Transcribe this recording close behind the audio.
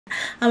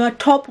I'm a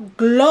top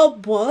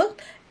global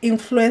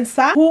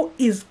influencer who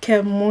is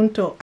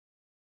Kemunto.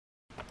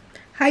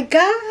 Hi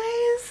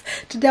guys,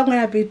 today I'm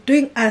gonna be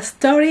doing a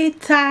story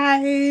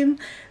time.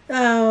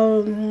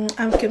 I'm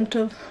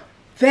Kemunto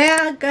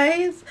there,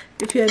 guys.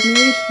 If you're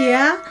new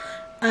here,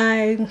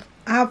 I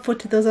have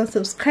 40,000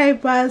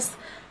 subscribers.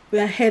 We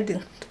are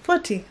heading to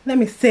 40. Let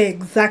me say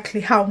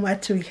exactly how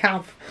much we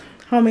have,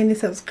 how many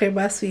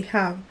subscribers we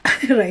have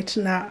right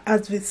now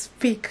as we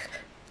speak,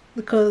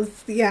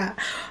 because yeah,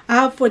 I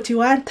have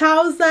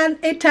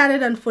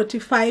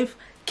 41,845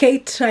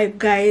 K-Tribe,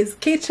 guys.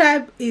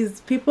 K-Tribe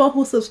is people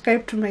who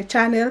subscribe to my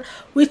channel,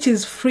 which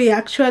is free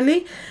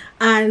actually,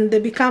 and they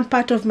become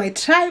part of my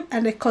tribe,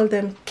 and I call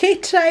them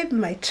K-Tribe,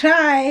 my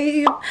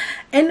tribe.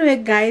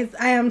 Anyway guys,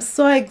 I am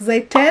so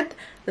excited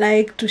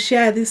to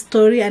share this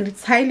story, and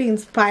it's highly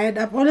inspired.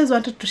 I've always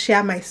wanted to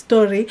share my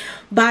story,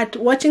 but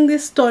watching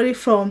this story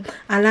from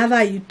another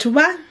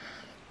YouTuber,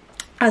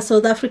 a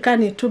South African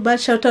YouTuber,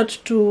 shout out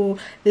to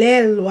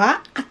Lelwa.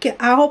 Okay,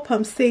 I hope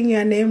I'm saying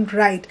your name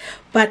right,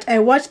 but I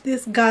watched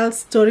this girl's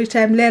story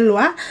time,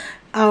 Lelwa,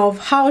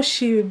 of how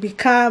she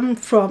became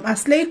from a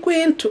slave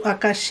queen to a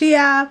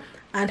cashier,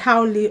 and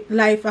how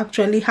life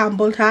actually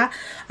humbled her.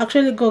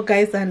 Actually go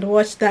guys and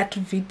watch that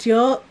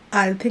video.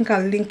 I think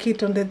I'll link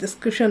it on the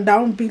description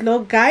down below,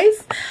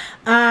 guys.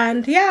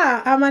 And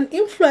yeah, I'm an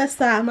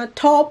influencer. I'm a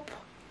top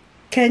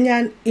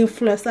Kenyan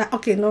influencer.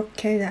 Okay, not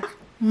Kenya,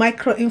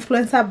 micro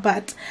influencer,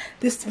 but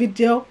this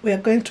video we are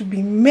going to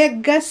be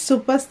mega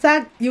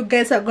superstar. You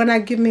guys are gonna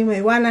give me my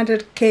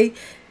 100k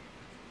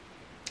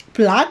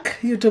plug,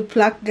 YouTube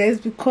plug, guys,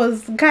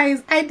 because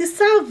guys, I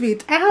deserve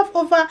it. I have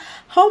over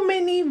how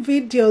many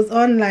videos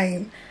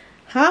online,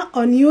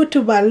 on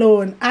YouTube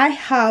alone? I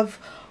have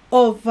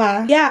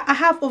over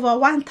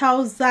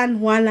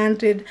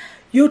 1,100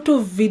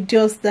 YouTube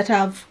videos that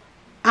I've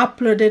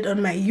uploaded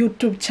on my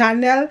YouTube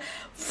channel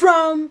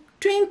from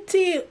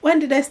when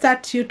did I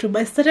start YouTube?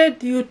 I started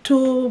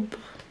YouTube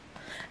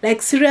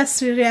like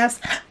serious.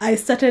 I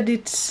started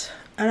it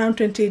around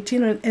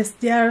 2018 when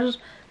SDR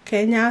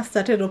Kenya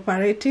started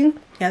operating.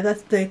 Yeah,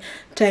 that's the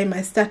time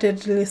I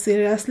started really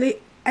seriously.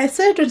 I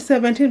started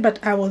 2017, but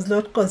I was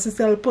not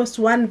consistent. I'll post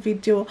one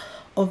video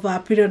over a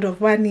period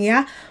of 1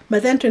 year,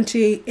 but then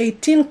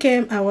 2018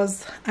 came, I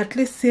was at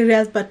least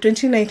serious, but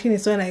 2019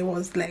 is when I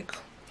was like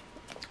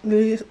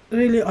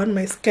really on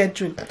my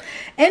schedule.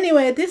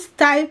 Anyway, this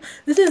time,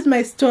 this is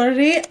my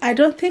story. I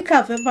don't think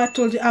I've ever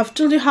told you. I've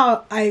told you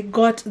how I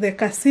got the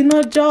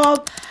casino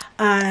job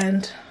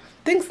and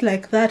things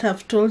like that.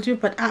 I've told you,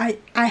 but I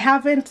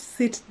haven't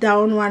sit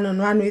down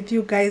one-on-one with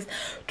you guys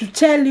to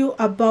tell you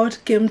about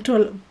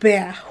Kemunto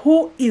Bear.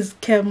 Who is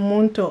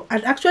Kemunto?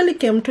 And actually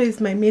Kemunto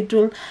is my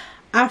Middle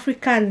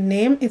African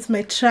name. It's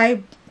my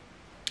tribe,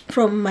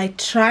 from my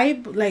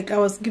tribe. Like I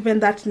was given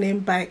that name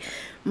by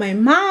my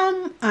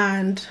mom,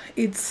 and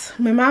it's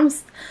my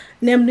mom's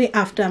named me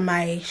after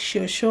my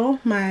Jojo,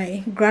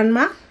 my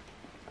grandma.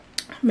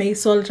 May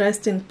soul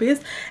rest in peace.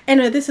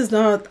 Anyway, this is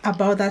not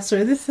about that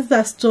story. This is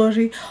a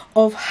story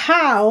of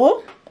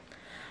how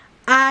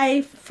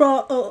I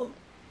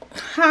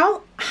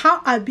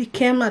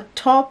became a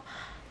top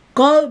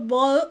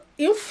global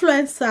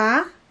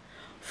influencer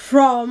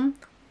from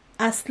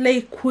a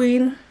slave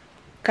queen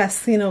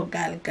casino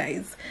girl,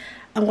 guys.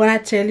 I'm gonna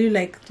tell you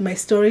like my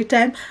story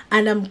time,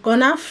 and I'm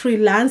gonna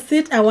freelance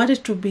it. I want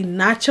it to be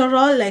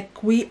natural,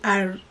 like we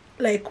are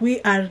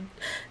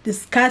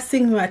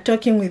discussing, we are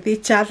talking with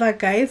each other,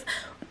 guys.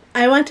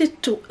 I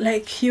wanted to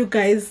like you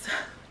guys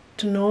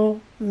to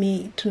know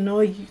me, to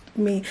know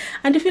me.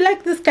 And if you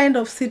like this kind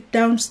of sit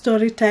down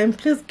story time,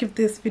 please give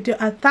this video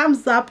a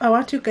thumbs up. I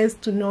want you guys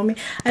to know me.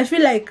 I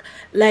feel like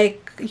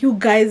you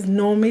guys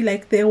know me,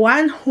 like the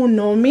one who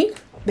know me,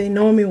 they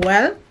know me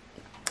well.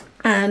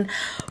 And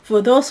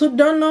for those who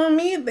don't know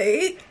me,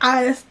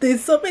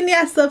 there's so many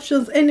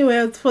assumptions.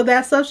 Anyway, for the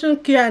assumption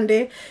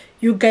Q&A,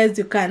 you guys,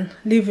 you can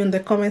leave in the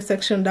comment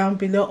section down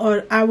below,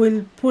 or I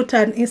will put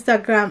an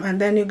Instagram,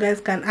 and then you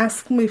guys can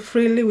ask me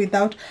freely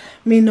without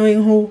me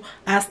knowing who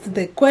asked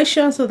the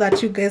question, so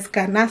that you guys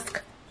can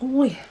ask.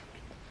 Oh,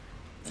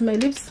 it's my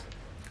lips.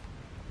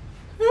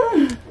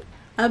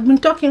 I've been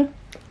talking.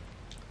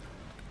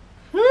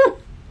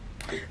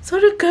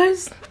 Sorry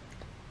guys.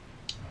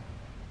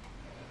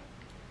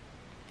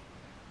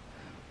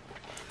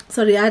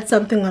 Sorry, I had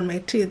something on my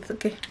teeth.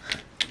 Okay,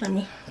 let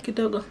me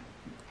kidogo.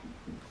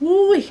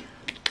 Ooh,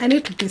 I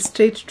need to be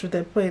straight to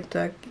the point.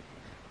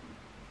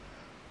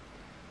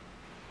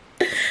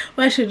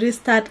 Where should we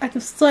start? I'm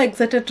so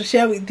excited to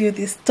share with you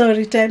this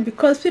story time,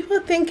 because people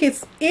think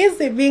it's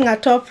easy being a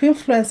top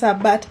influencer,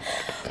 but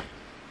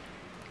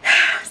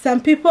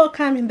some people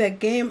come in the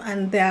game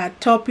and they are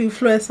top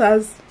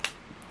influencers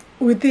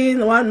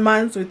within 1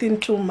 month, within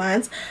 2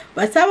 months.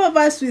 But some of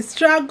us, we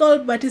struggle,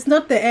 but it's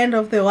not the end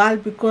of the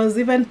world, because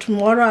even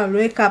tomorrow I'll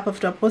wake up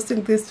after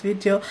posting this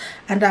video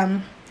and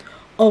I'm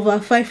over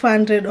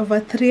 500, over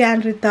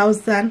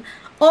 300,000,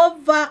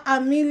 over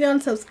 1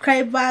 million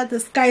subscribers. The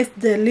sky's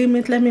the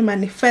limit. Let me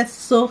manifest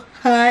so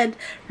hard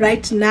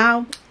right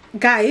now,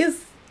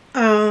 guys.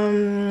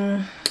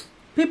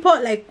 people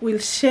like will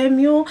shame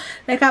you.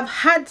 Like I've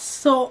had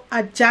so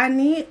a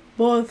journey,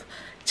 both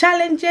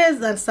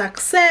challenges and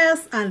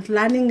success and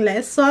learning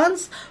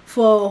lessons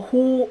for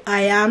who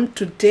I am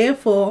today.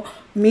 For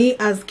me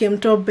as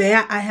Kemunto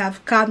Bear, I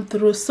have come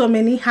through so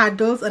many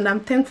hurdles, and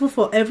I'm thankful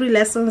for every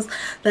lessons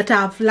that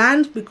I've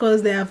learned,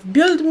 because they have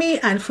built me.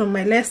 And from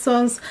my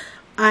lessons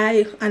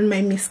and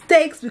my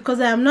mistakes, because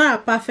I am not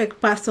a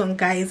perfect person,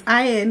 guys.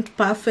 I ain't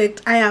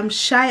perfect. I am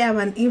shy. I'm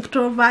an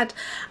introvert.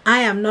 I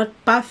am not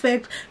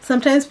perfect.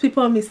 Sometimes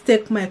people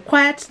mistake my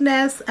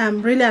quietness.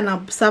 I'm really an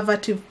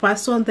observative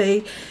person.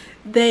 They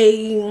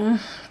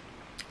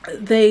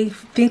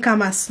think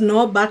I'm a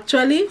snob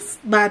actually,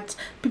 but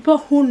people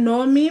who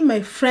know me,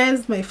 my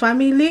friends, my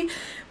family,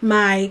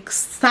 my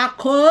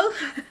circle,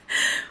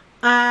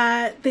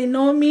 they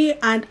know me.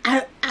 And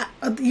I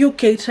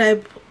UK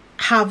tribe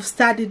have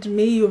studied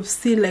me. You've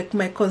seen like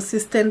my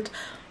consistent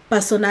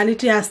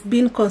personality has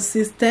been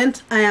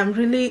consistent. I am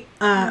really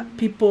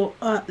people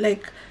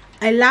like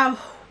I love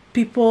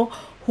people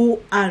who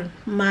are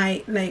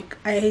my like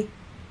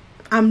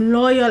I'm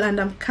loyal, and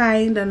I'm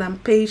kind, and I'm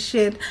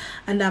patient,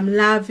 and I'm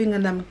loving,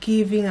 and I'm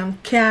giving, I'm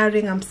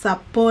caring, I'm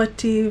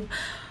supportive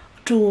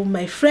to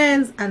my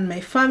friends and my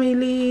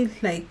family.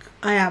 Like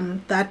I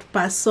am that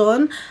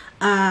person.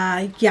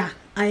 Yeah,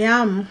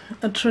 I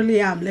truly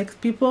am. Like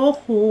people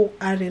who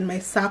are in my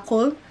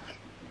circle,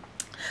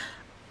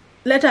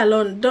 let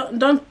alone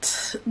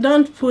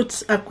don't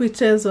put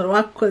acquaintance or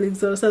work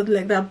colleagues or something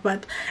like that.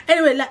 But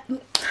anyway, like,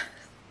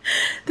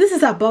 this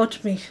is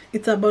about me.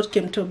 It's about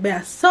Kemunto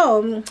Bear.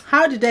 So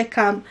how did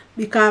I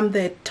become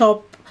the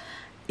top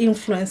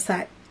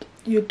influencer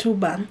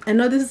YouTuber? I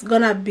know this is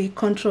gonna be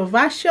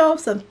controversial.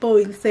 Some people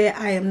will say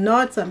I am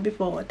not, some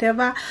people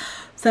whatever.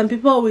 Some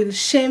people will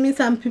shame me.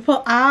 Some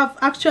people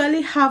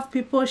actually have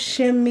people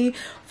shame me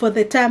for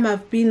the time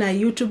I've been a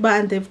YouTuber,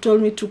 and they've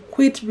told me to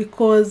quit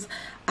because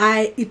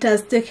it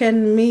has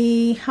taken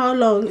me, how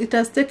long? It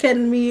has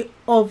taken me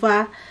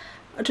over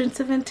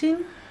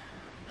 2017,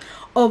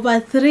 over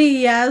 3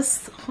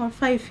 years or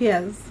 5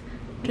 years.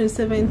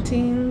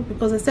 2017,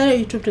 because I started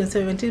YouTube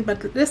 2017,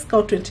 but let's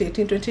go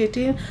 2018,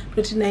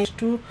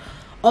 2019,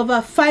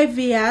 over 5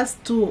 years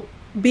to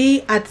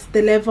be at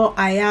the level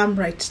I am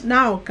right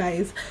now,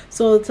 guys.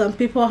 So some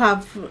people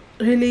have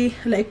really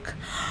like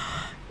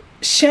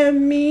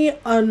shamed me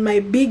on my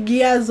big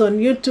years on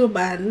YouTube,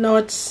 and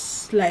not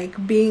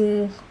like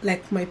being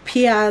like my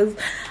peers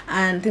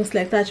and things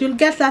like that. You'll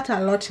get that a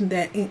lot in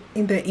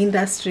the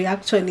industry.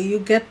 Actually, you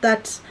get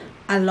that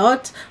a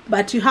lot,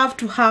 but you have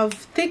to have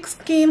thick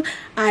skin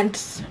and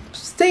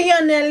stay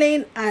on your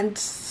lane and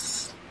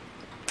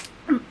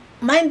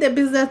mind the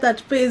business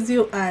that pays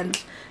you,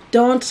 and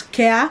don't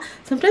care.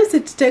 Sometimes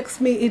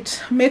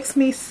it makes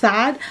me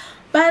sad,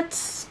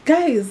 but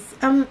guys,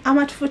 I'm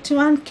at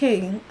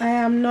 41k. I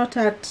am not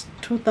at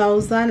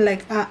 2000.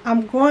 Like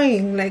I'm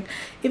growing. Like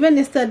even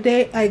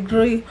yesterday I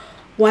grew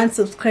 1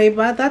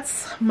 subscriber.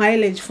 That's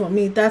mileage for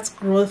me. That's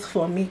growth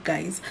for me,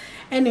 guys.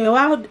 Anyway,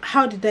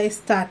 how did I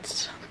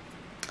start?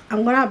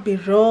 I'm gonna be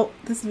raw.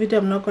 This video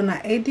I'm not gonna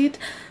edit,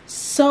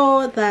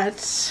 so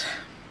that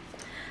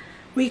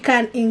we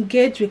can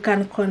engage, we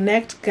can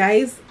connect,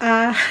 guys.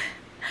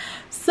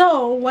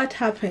 So what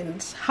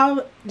happened?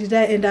 How did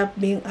I end up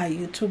being a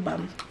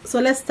YouTuber?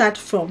 So let's start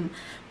from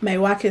my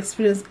work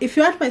experience. If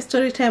you want my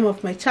story time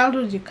of my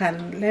childhood, you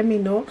can let me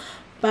know.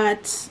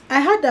 But I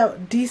had a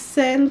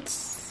decent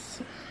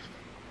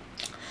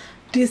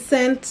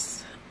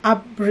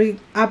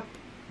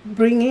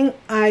upbringing.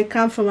 I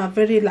come from a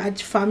very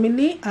large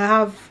family. I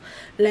have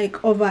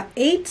like over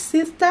 8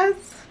 sisters,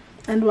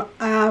 and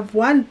I have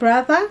 1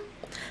 brother,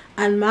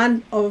 and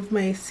one of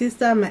my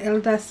sister, my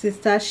elder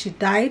sister, she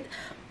died.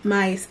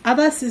 My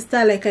other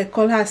sister, like I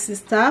call her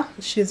sister,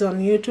 she's on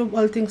YouTube,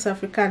 All Things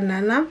African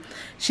Nana.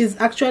 She's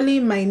actually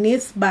my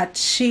niece, but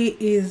she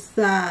is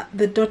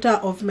the daughter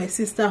of my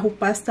sister who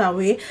passed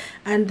away.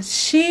 And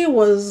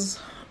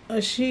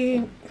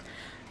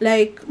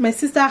like my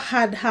sister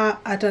had her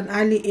at an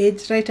early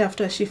age, right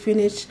after she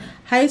finished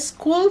high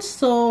school.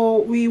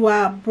 So we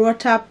were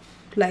brought up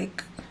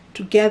like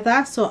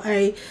together. So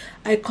I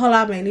call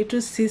her my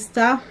little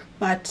sister,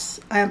 but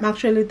I am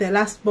actually the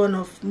last born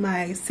of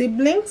my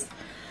siblings.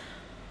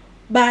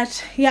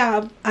 But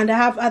yeah, and I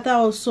have other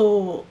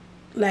also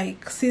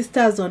like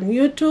sisters on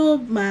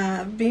YouTube,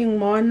 being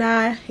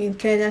Mona in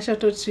Kenya,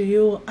 shout out to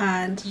you,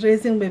 and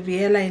Raising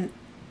Baby Ella in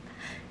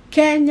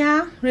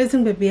Kenya.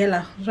 Raising Baby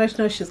Ella, right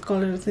now she's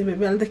called Raising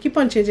Baby Ella. They keep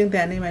on changing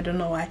their name, I don't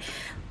know why,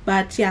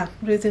 but yeah,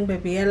 Raising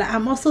Baby Ella.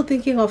 I'm also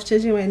thinking of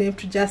changing my name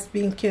to just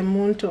being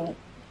Kemunto.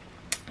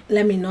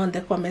 Let me know in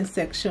the comment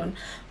section.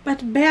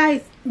 But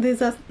bear,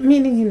 there's a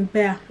meaning in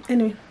bear.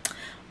 Anyway,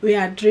 we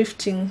are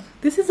drifting.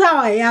 This is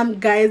how I am,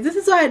 guys. This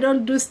is why I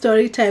don't do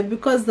story time,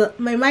 because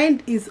my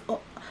mind is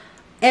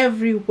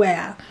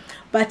everywhere.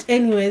 But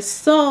anyway,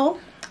 so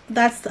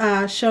that's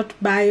a short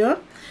bio.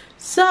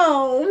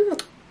 So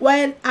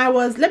when I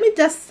was, let me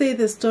just say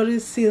the story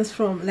since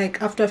from like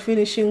after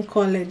finishing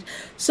college.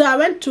 So I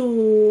went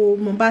to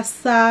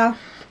Mombasa,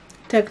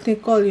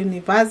 Technical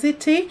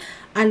University,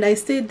 and I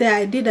stayed there.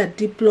 I did a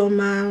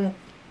diploma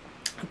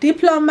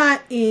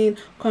in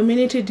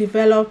community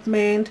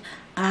development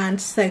and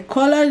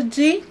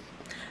psychology,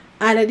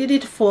 and I did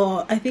it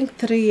for I think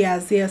 3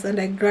 years. Yes, and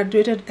I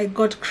graduated. I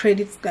got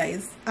credits,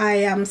 guys. I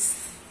am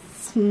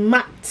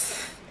smart.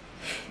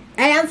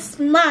 I am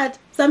smart.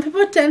 Some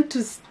people tend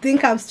to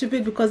think I'm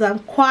stupid because I'm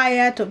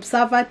quiet,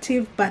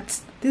 observative,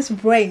 but these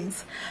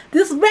brains.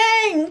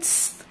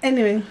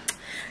 Anyway,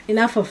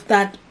 enough of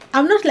that.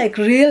 I'm not like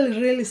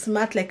really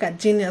smart like a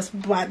genius,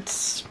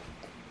 but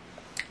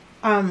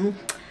I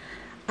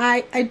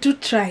do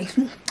try.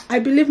 I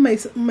believe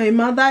my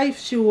mother, if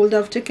she would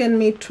have taken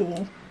me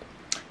to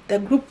the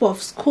group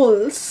of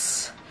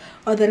schools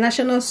or the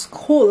national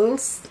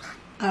schools,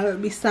 I'll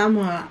be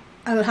somewhere.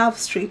 I'll have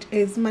straight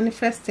A's.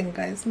 Manifesting,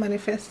 guys,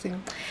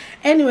 manifesting.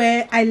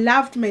 Anyway, I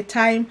loved my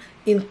time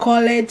in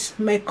college.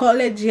 My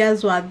college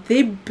years were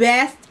the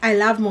best. I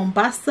love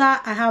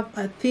Mombasa. I have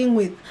a thing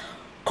with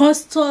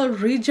coastal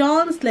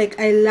regions. Like,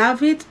 I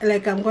love it.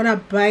 Like, I'm gonna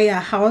buy a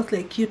house.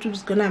 Like,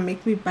 YouTube's gonna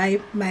make me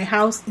buy my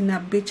house in a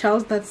beach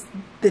house. That's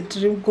the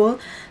dream goal,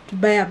 to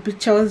buy a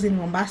beach house in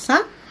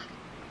Mombasa,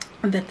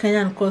 the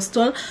Kenyan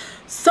coastal.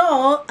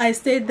 So I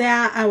stayed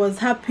there. I was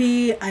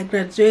happy. I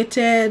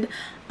graduated,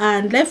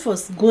 and life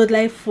was good.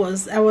 I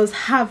was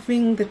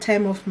having the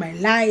time of my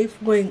life,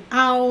 going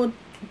out,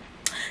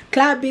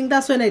 clubbing.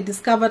 That's when I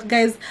discovered,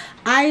 guys,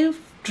 I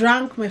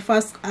drank my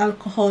first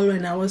alcohol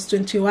when I was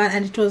 21,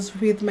 and it was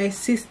with my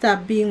sister,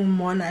 being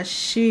Mona.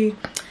 She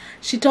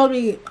told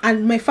me,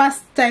 and my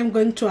first time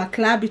going to a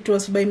club, it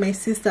was by my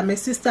sister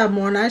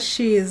Mona.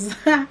 She's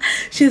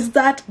she's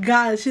that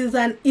girl. She's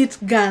an it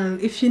girl.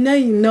 If you know,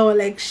 you know.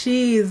 Like,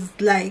 she is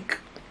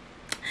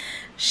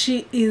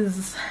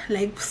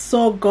like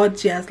so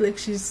gorgeous. Like,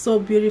 she's so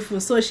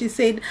beautiful. So she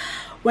said,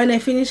 when I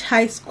finished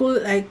high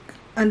school, like,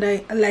 and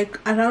I like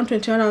around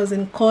 21, I was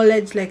in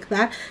college, like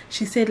that.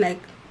 She said, like,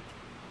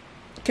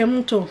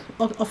 Kemunto,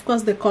 of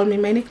course they call me,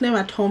 my nickname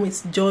at home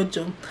is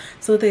Jojo,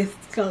 so they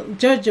call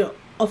Jojo.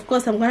 Of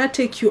course, I'm gonna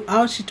take you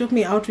out. She took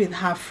me out with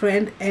her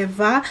friend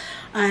Eva,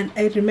 and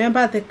I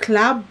remember the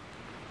club,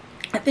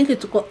 I think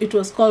it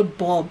was called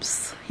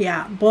Bob's.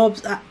 Yeah,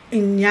 Bob's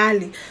in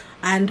Nyali.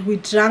 And we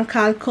drank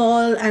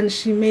alcohol, and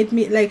she made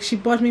me, like, she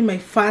bought me my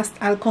first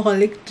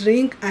alcoholic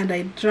drink, and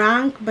I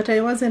drank, but I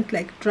wasn't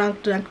like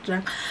drunk.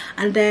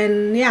 And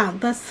then, yeah,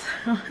 that's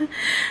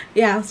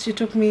yeah, she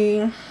took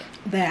me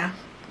there.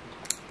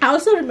 I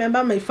also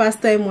remember my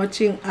first time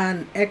watching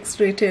an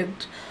X-rated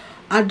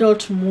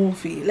adult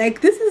movie.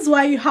 Like, this is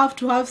why you have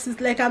to have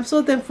sisters. Like, I'm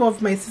so thankful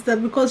of my sister,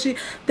 because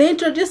they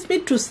introduced me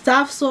to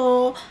stuff,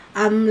 so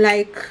I'm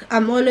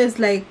always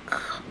like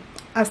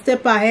a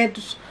step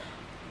ahead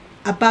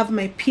above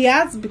my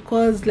peers,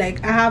 because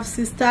like I have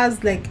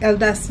sisters, like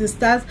elder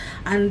sisters,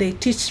 and they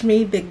teach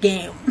me the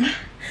game.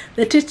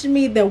 They teach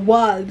me the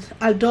world,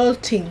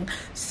 adulting.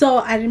 So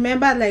I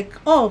remember, like,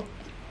 oh,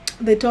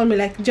 they told me,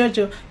 like,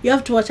 Jojo, you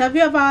have to watch. Have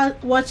you ever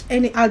watched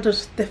any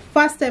adult? The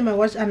first time I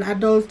watched an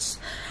adult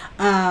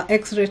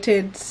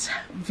X-rated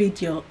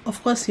video,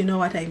 of course you know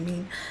what I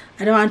mean.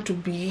 I don't want to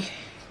be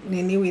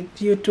nini with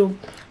YouTube,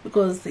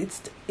 because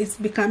it's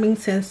becoming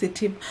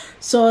sensitive.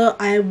 So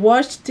I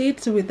watched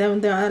it with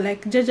them. They were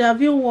like, Jojo,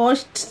 have you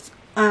watched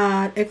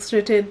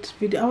X-rated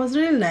video? I was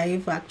really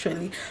naive,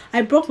 actually.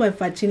 I broke my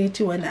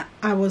virginity when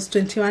I was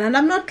 21, and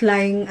I'm not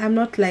lying,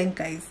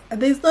 guys.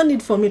 There's no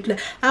need for me to lie.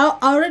 I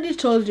already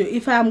told you,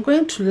 if I'm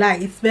going to lie,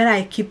 it's better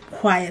I keep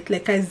quiet.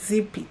 Like, I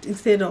zip it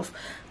instead of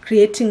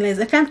creating lies.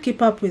 I can't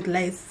keep up with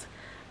lies.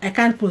 I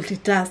can't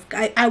multitask.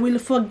 I will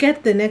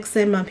forget the next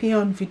time I'm here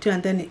on video,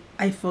 and then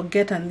I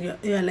forget, and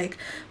you're like,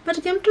 but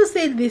I came to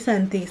say this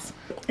and this.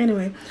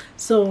 Anyway,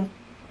 so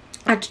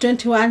at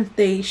 21,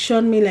 they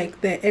showed me like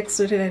the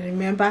X-rated, I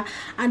remember,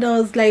 and I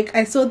was like,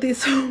 I saw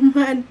this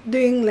woman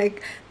doing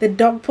like the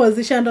dog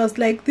position. I was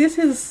like, this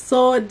is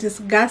so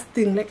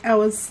disgusting. Like, I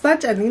was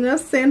such an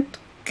innocent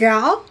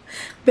girl,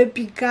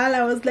 baby girl.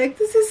 I was like,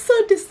 this is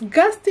so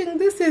disgusting.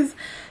 This is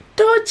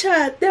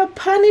torture. They're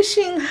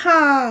punishing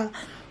her.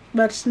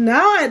 But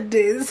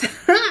nowadays,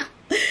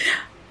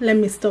 let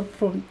me stop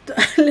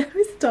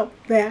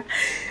there.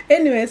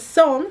 Anyway,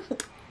 so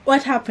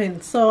what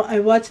happened? So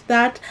I watched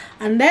that,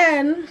 and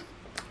then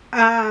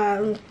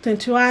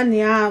 21,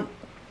 yeah,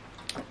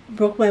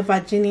 broke my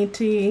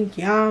virginity,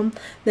 yeah.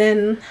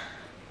 Then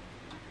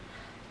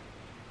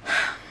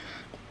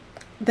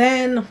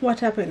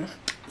what happened?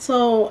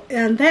 So,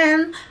 and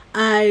then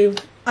I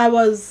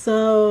was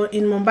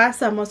in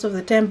Mombasa most of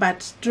the time,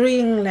 but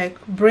during like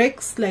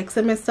breaks, like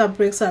semester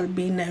breaks, I'll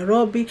be in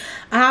Nairobi.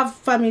 I have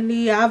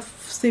family, I have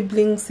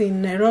siblings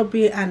in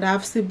Nairobi, and I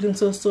have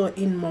siblings also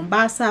in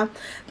Mombasa.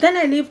 Then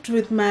I lived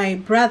with my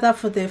brother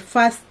for the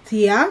first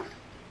year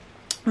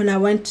when I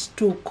went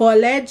to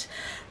college,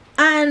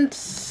 and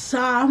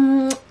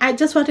I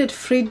just wanted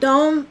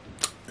freedom.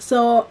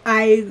 So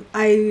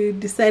I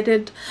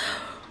decided,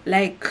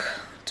 like,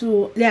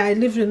 I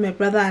lived with my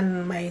brother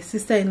and my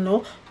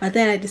sister-in-law, but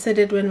then I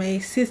decided when my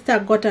sister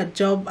got a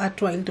job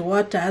at Wild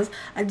Waters,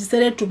 I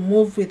decided to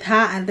move with her,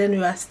 and then we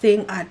were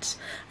staying at,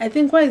 I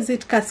think, where is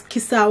it,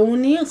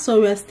 Kisauni.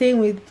 So we were staying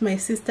with my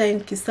sister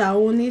in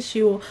Kisauni.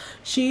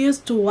 She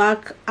used to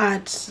work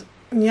at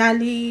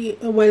nearly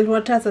Wild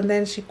Waters, and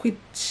then she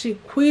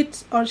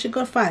quit or she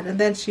got fired, and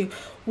then she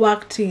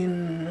worked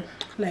in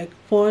like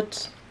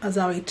Port as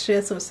a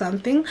waitress or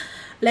something.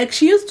 Like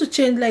she used to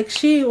change, like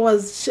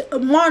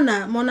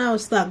Mona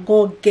was the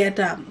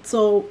go-getter.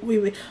 So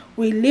we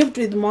lived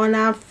with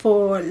Mona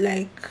for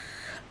like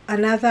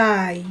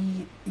another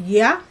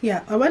year.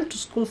 Yeah, I went to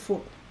school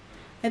for,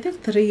 I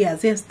think, 3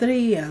 years. Yes, 3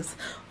 years.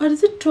 Or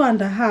is it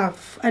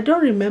 2.5? I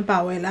don't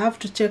remember well. I have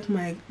to check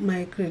my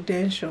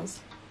credentials.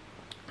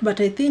 But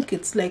I think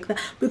it's like that,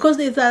 because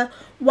there's I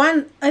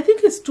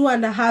think it's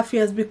 2.5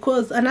 years,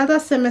 because another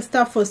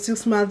semester for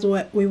 6 months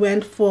we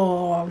went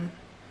for,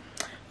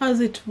 how is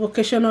it,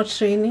 vocational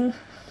training.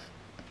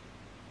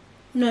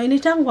 No,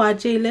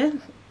 initangwaje ile.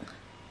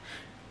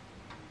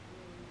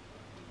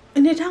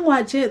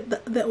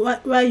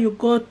 Initangwaje, where you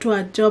go to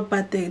a job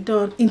but they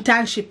don't,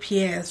 internship.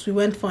 Yes, we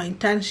went for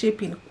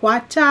internship in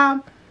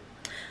Kwata,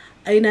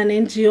 in an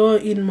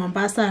NGO in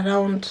Mombasa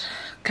around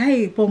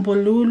Kai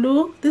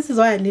Bombolulu. This is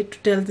why I need to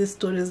tell these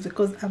stories,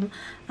 because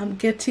I'm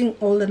getting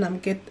old and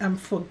I'm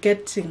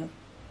forgetting.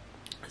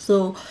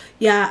 So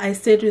yeah, I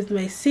stayed with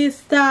my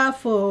sister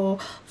for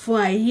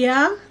a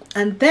year,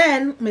 and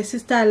then my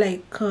sister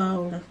like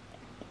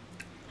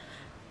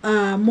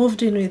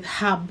moved in with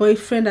her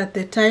boyfriend at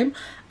the time,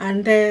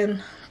 and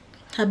then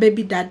her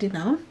baby daddy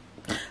now.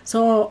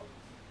 So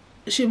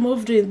she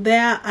moved in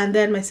there, and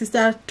then my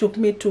sister took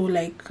me to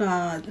like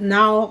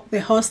now the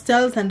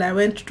hostels, and I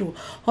went to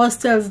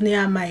hostels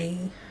near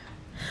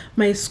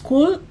my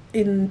school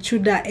in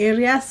Chuda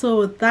area.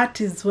 So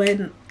that is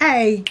when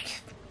I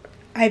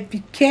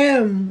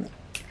became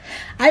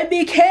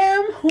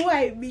who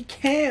I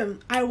became.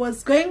 I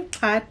was going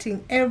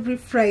partying every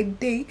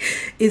Friday,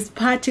 is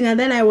partying, and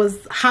then I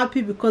was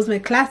happy because my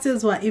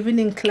classes were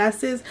evening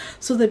classes,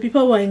 so the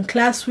people were in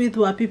class with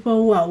were people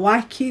who were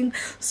working,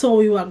 so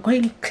we were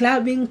going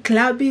clubbing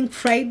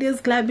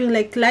Fridays, clubbing.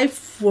 Like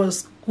life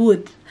was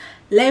good.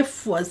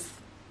 Life was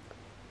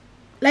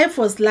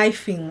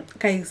lifing,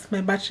 guys.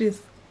 My battery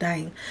is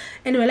dying.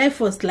 Anyway, life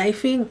was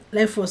lifing.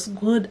 Life was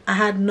good. I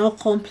had no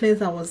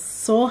complaints. I was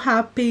so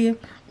happy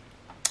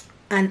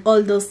and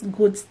all those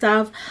good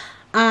stuff.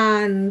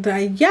 And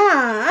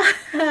yeah,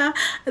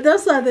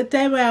 those are the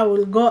time where I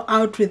will go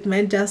out with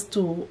men just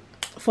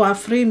for a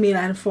free meal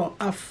and for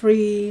a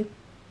free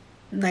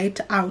date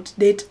out.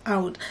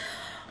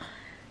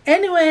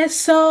 Anyway,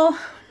 so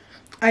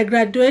I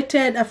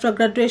graduated. After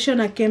graduation,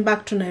 I came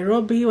back to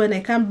Nairobi. When I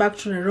came back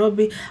to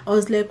Nairobi, I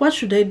was like, what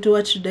should I do?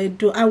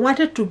 I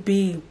wanted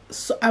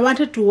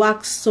to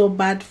work so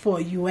bad for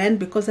UN,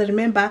 because I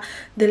remember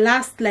the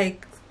last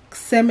like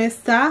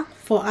semester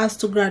for us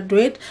to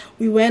graduate,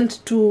 we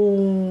went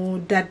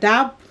to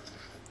Dadaab,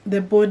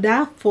 the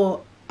border,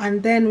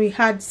 and then we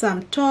had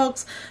some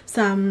talks,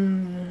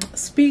 some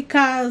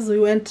speakers.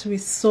 We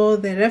saw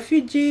the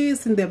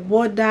refugees in the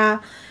border,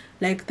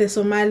 like the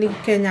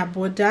Somali-Kenya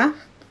border,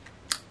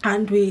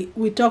 and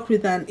we talked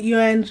with an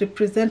UN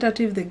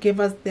representative. They gave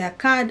us their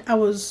card. I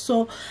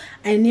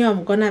knew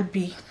I'm gonna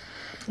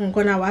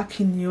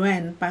work in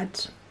UN,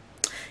 but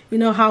you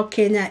know how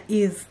Kenya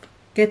is.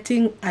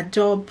 Getting a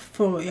job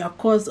for your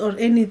cause or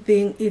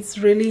anything, it's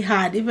really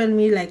hard. Even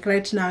me, like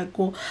right now, I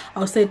go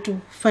outside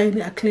to find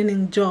a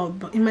cleaning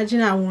job.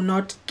 Imagine I will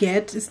not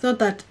get. It's not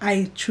that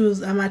I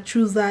choose. I'm a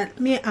chooser.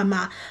 Me, I'm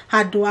a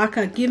hard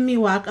worker. Give me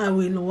work, I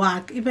will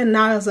work. Even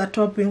now as a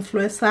top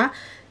influencer,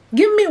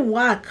 give me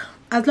work.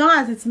 As long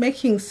as it's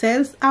making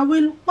sense, I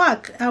will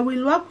work. I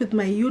will work with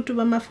my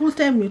YouTube. I'm a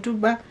full-time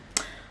YouTuber.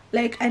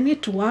 Like, I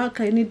need to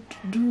work, I need to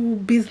do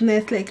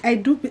business. Like,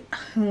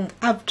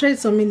 I've tried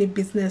so many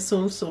business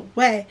also,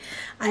 where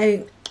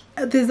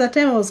there's a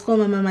time I was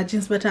called Mama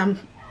Jeans, but I'm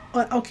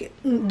okay,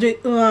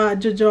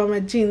 Jojo Mama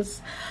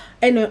Jeans.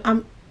 Anyway,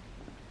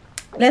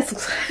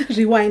 let's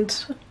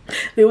rewind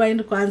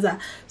kwanza.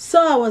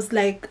 So I was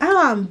like,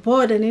 I'm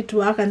bored, I need to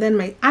work. And then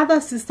my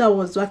other sister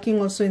was working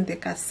also in the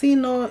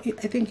casino.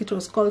 I think it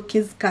was called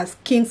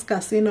King's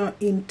Casino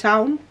in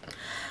town,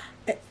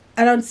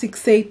 around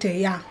 680.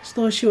 Yeah,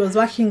 so she was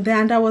working there,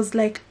 and I was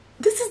like,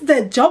 this is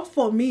the job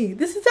for me.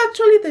 This is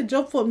actually the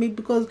job for me,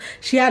 because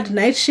she had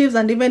night shifts,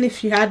 and even if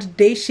she had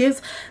day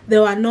shifts,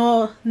 there were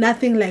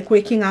nothing like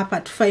waking up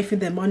at 5 in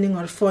the morning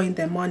or 4 in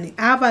the morning.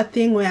 I have a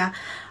thing where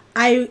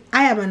I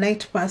am a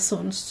night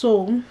person,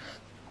 so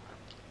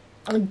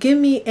give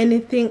me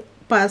anything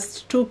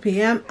past 2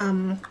 p.m.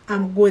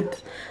 I'm good.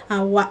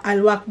 I'll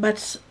work.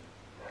 But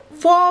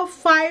 4,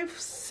 5,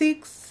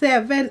 6,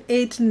 7,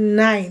 8,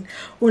 9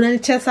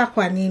 unanicheza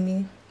kwa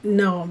nini?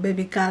 No,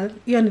 baby girl,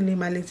 hiyo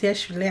nilimalizia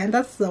shule, and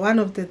that's one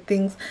of the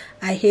things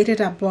I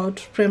hated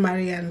about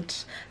primary and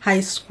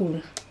high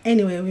school.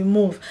 Anyway, we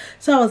move.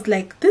 So I was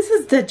like, this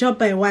is the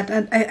job I want,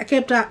 and I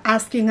kept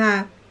asking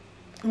her,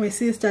 my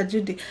sister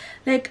Judy,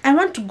 like, I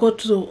want to go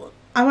to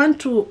I want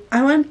to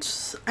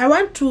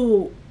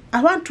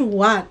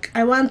work.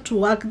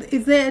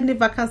 Is there any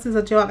vacancies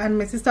at your work? And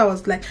my sister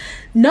was like,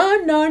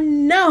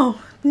 no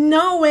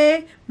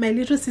way. My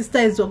little sister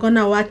is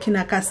gonna work in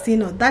a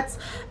casino.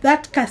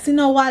 That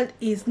casino world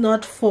is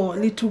not for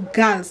little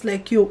girls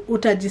like you.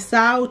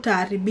 Utajisa,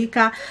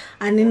 utaharibika.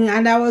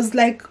 And I was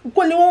like,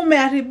 kwani wewe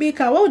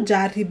umeharibika? Wewe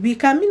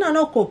hujaharibika. Mimi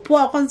naona uko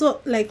poa. Kwanza,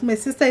 like, my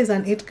sister is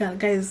an 8 girl,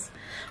 guys.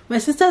 My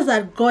sisters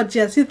are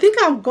gorgeous. You think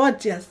I'm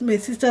gorgeous? My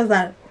sisters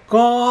are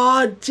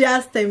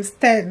gorgeous times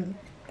 10.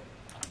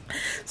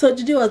 So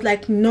Judy was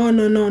like, no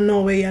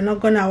way, you're not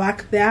gonna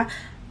work there.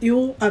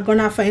 You are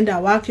gonna find a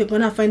work. You're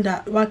gonna find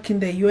a work in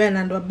the UN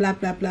and blah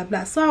blah blah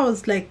blah. So I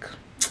was like,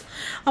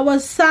 I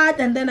was sad,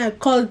 and then I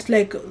called,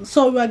 like,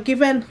 so we were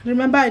given,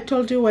 remember I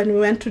told you when we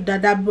went to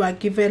Dadaab, we were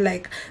given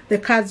like the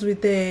cards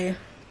with the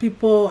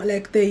people,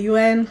 like the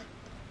UN,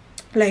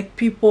 like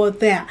people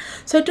there.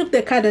 So I took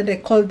the card and I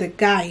called the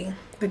guy.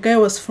 The guy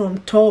was from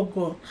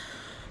Togo.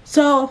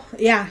 So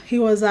yeah, he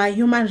was a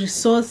human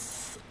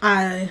resource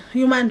in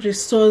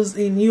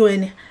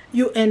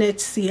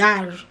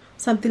UNHCR,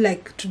 something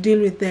like to deal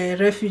with the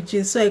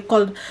refugees. So I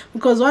called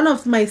because one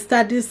of my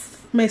studies,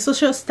 my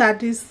social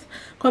studies,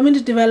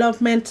 community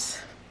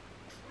development,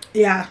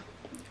 yeah,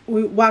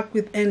 we work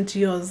with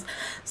NGOs.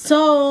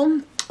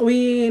 So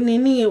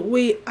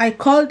I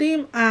called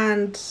him,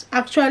 and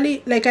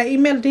actually, like, I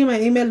emailed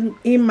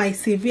him my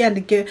CV, and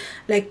he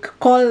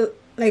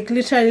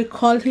literally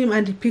called him,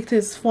 and he picked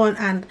his phone,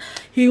 and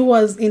he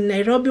was in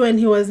Nairobi. When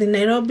he was in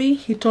Nairobi,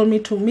 he told me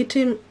to meet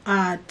him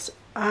at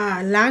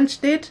a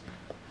lunch date,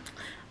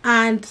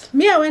 and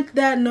I went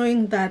there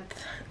knowing that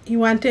he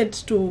wanted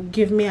to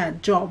give me a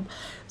job.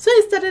 So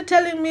he started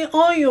telling me,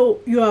 oh,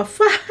 you are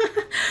fat.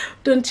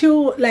 Don't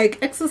you like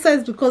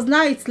exercise? Because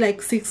now it's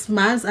like 6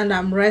 months and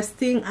I'm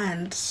resting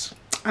and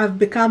I've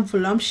become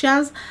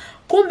voluptuous.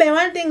 Kumbe,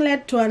 one thing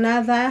led to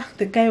another.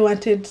 The guy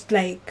wanted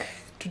like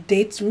to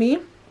date me,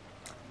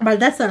 but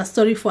that's a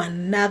story for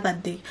another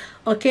day.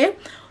 Okay,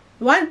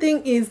 one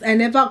thing is I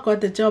never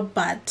got the job,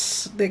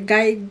 but the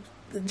guy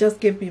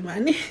just gave me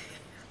money.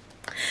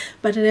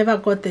 But I never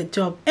got the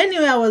job.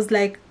 Anyway, I was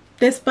like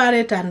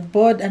desperate and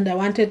bored, and I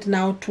wanted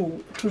now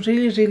to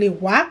really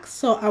work.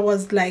 So I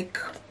was like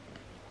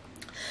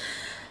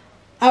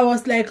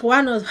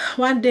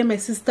one day my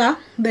sister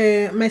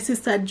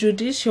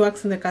Judy, she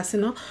works in the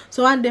casino.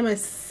 So one day my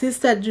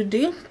sister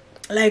Judy,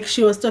 like,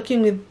 she was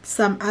talking with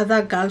some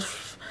other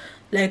girls,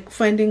 like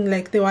finding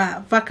like there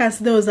were vacancies.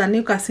 There was a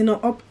new casino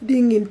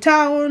opening in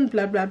town,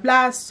 blah blah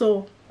blah.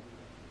 So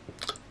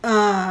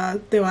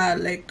they were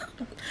like,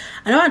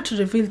 I don't want to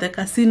reveal the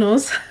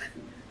casinos.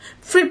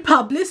 Free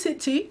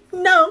publicity,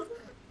 no.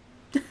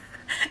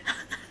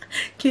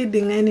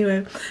 Kidding.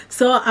 Anyway,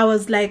 so I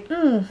was like,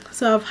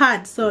 so I've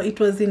heard. So it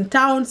was in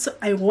town, so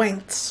I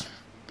went.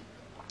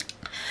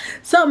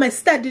 So my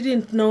sister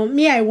didn't know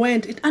me. I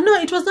went. No,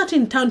 it was not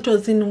in town. It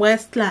was in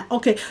Westland.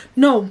 Okay,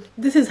 no,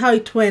 this is how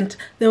it went.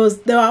 They were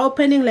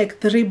opening like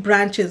 3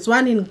 branches.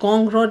 One in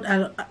Gong Road,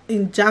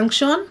 in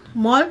Junction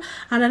Mall,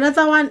 and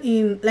another one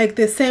in like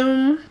the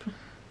same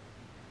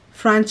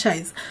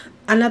franchise.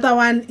 Another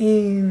one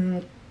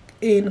in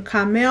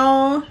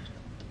Cameo,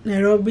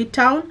 Nairobi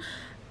town,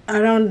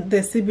 around the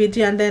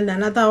CBD, and then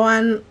another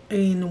one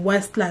in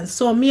Westland.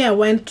 So I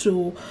went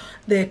to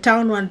the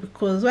town one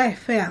because why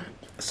fair.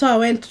 So I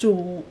went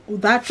to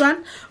that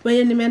one.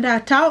 When I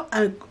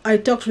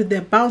talked with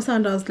the bouncer,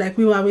 and I was like,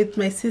 we were with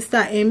my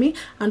sister Amy,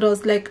 and I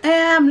was like,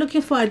 hey, I'm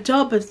looking for a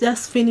job. I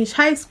just finished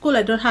high school.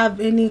 I don't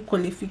have any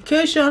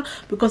qualification,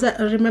 because I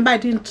remember I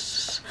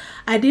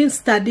didn't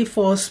study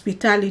for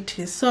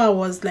hospitality. So I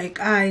was like,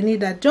 I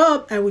need a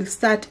job. I will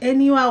start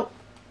anywhere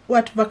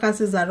what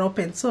vacancies are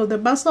open. So the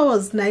bouncer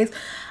was nice,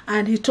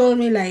 and he told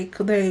me like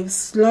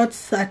there's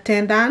lots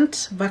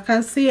attendant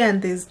vacancy,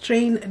 and there's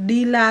train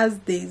dealers,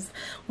 there's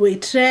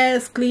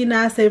waitress,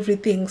 cleaners,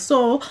 everything.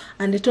 So,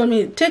 and he told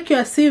me, take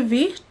your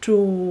CV to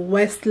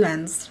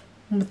Westlands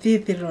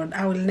Muthithi Road.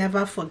 I will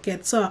never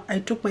forget. So I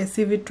took my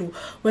CV to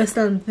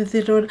Westland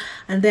Muthithi Road,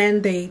 and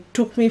then they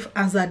took me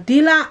as a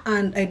dealer,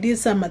 and I did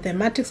some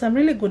mathematics. I'm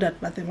really good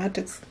at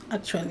mathematics,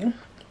 actually.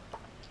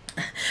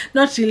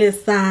 Not really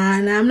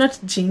son. I'm not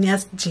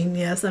genius.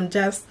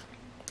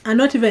 I'm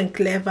not even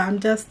clever. I'm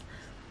just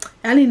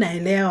yani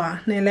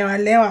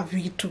naelewa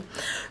vitu.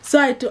 So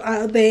I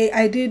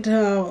did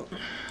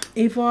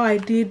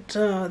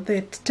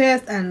the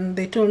test, and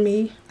they told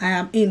me I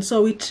am in.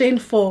 So we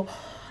trained for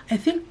I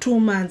think 2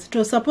 months. It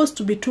was supposed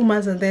to be 2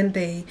 months, and then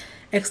they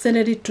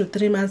extended it to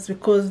 3 months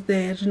because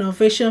the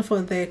renovation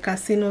for the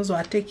casinos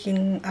were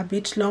taking a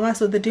bit longer,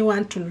 so they didn't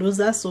want to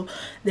lose us, so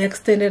they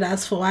extended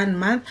us for 1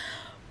 month.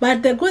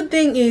 But the good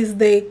thing is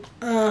they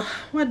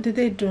what did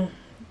they do?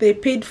 They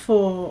paid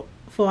for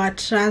our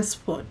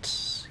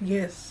transport.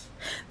 Yes,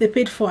 they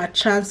paid for our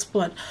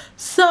transport.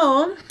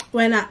 So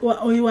when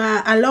we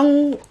were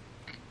along,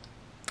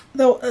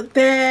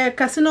 the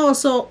casino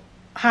also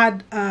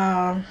had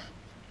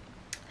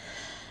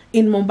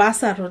in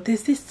Mombasa Road,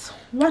 there's this,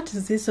 what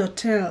is this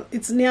hotel?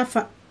 It's near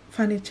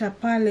Furniture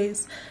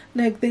Palace.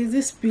 Like there's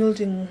this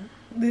building,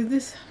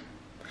 this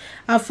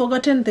I've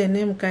forgotten the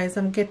name, guys.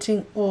 I'm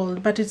getting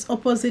old, but it's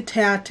opposite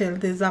Airtel.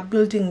 There's a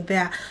building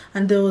there,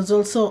 and there was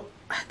also,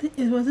 I think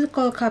it was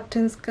called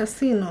Captain's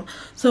Casino.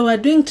 So we're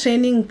doing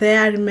training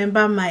there. I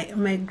remember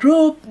my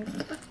group,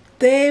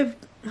 Dave.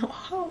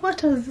 Oh,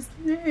 what was his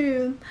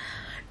name?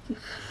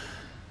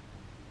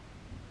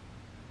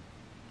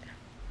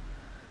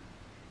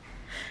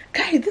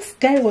 Guy, this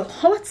guy was,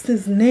 what's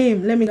his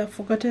name? I've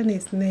forgotten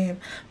his name,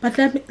 but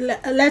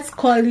let's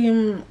call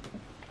him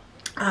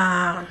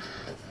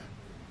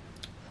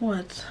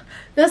what?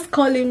 Let's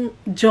call him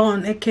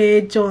John,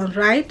 aka John,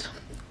 right?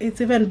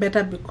 It's even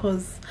better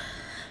because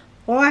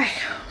I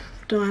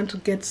don't want to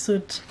get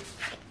sued.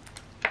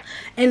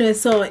 Anyway,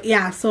 so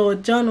yeah, so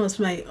John was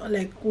my,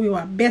 like, we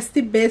were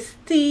bestie.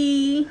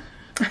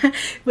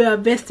 We were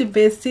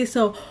bestie.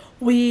 So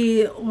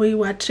we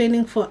were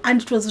training for,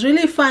 and it was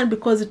really fun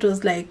because it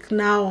was like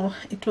now,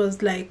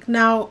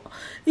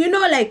 you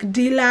know, like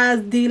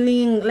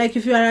dealing, like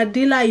if you are a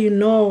dealer, you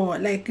know,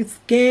 like it's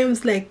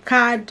games like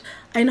card.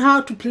 I know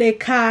how to play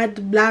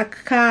card,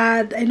 black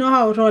card. I know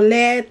how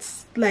roulette,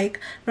 like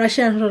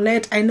Russian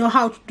roulette. I know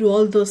how to do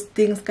all those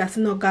things,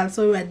 casino girl.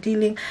 So we were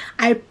dealing.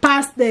 I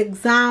passed the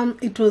exam.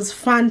 It was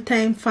fun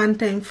time.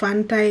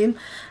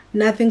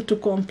 Nothing to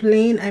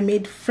complain. I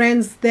made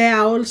friends there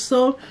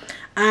also.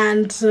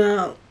 And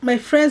my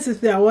friends, if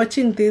they are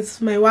watching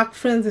this, my work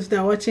friends, if they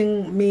are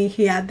watching me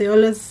here, they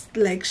always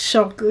like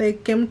shocked,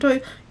 like,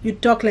 Kemunto, you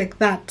talk like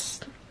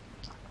that.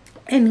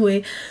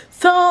 Anyway,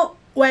 so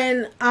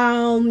when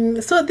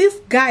so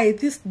this guy,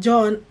 this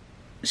John,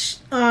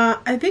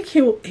 I think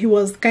he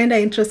was kind of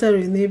interested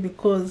in me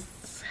because,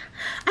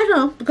 I don't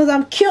know, because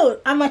I'm cute.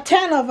 I'm a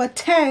 10 over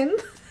 10.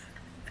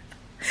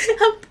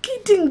 I'm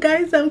kidding,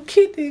 guys, I'm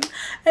kidding.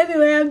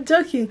 Anyway, I'm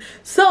joking.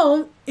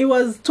 So it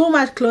was too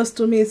much close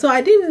to me, so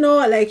I didn't know,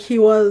 like, he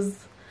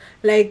was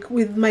like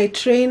with my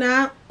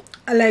trainer,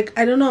 like,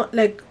 I don't know,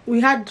 like,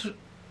 we had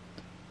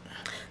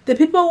the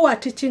people who are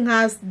teaching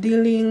us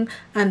dealing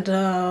and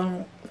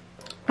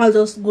all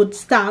those good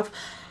stuff.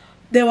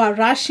 They were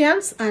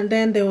Russians, and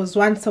then there was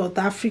one South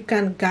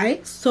African guy.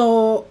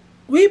 So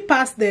we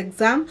passed the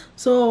exam.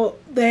 So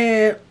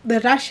the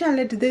Russian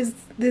lady, there's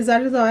a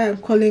reason why I'm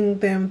calling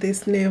them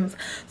these names.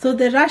 So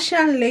the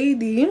Russian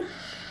lady,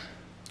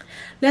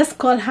 let's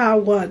call her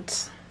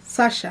what?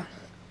 Sasha.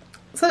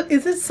 So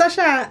is it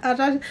Sasha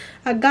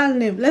a girl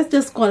name? Let's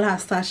just call her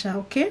Sasha,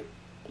 okay?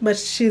 But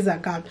she's a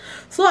girl.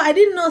 So I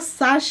didn't know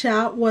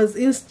Sasha was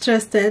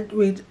interested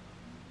with,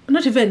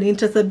 not even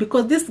interested,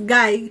 because this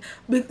guy,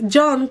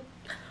 John,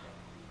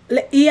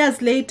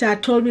 years later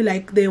told me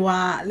like they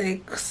were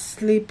like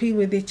sleeping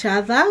with each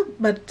other,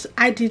 but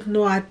I didn't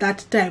know at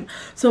that time.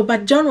 So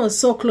but John was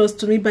so close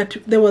to me, but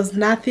there was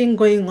nothing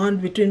going on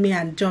between me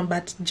and John.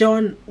 But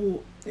John,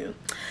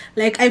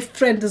 like, I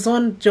friend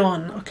zone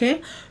John,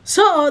 okay?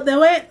 So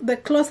the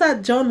closer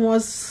John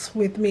was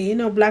with me, you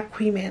know, black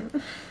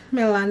women,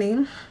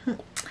 melanin,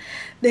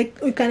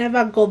 we can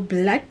never go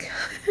black.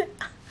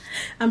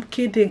 I'm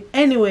kidding.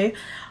 Anyway,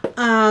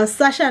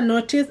 Sasha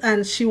noticed,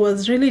 and she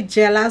was really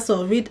jealous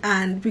of it.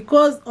 And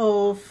because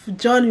of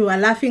John, we were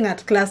laughing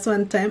at class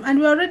one time, and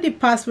we already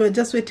passed. We were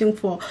just waiting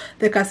for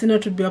the casino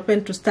to be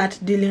open to start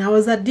dealing. I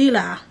was a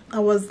dealer.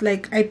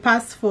 I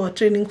passed for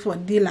training for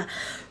dealer.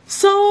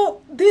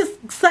 So this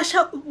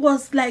Sasha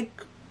was like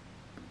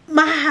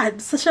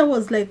mad. Sasha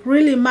was like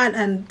really mad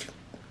and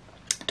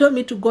told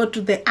me to go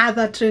to the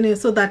other training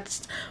so that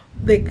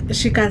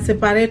she can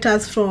separate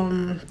us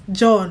from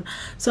John.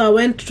 So I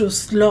went to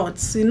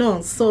slots, you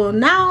know. So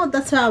now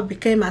that's how I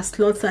became a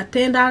slots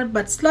attendant.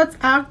 But slots,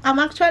 I'm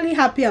actually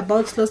happy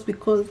about slots,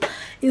 because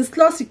in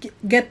slots you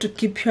get to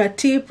keep your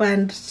tip,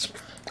 and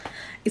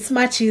it's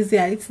much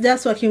easier. It's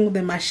just working with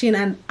the machine.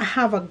 And I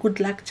have a good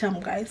luck charm,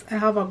 guys. I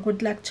have a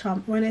good luck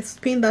charm. When I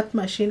spin that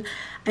machine,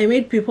 I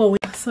made people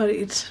win. Sorry,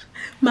 it's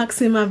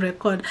maximum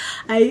record.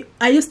 I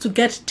used to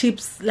get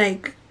tips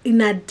like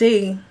in a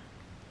day,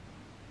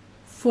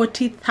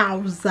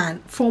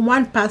 40,000 from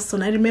one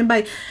person. I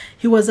remember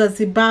he was a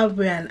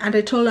Zimbabwean, and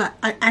I told her,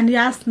 and he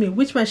asked me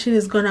which machine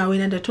is gonna win,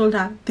 and I told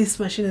her this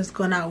machine is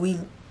gonna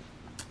win,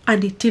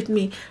 and he tipped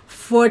me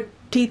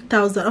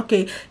 40,000.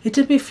 Okay, he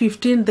tipped me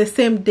 15 the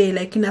same day,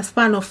 like in a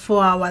span of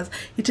 4 hours.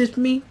 He tipped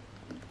me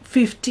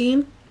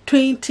 15,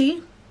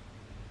 20,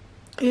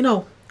 you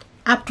know,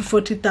 up to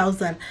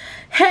 40,000.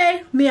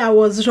 Hey, me, I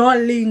was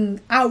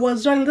rolling.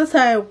 That's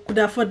how I could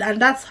afford,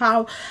 and that's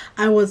how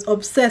I was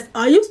obsessed.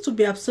 I used to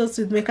be obsessed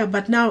with makeup,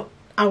 but now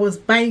I was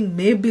buying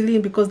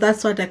Maybelline because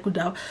that's what I could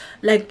have.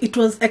 Like, it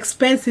was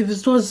expensive.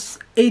 It was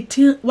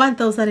 1,800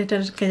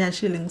 Kenyan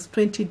shillings,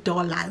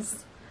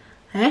 $20.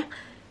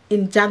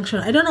 In Junction.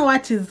 I don't know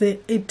what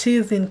it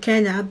is in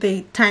Kenya.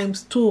 They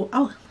times 2.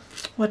 Oh,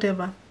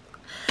 whatever.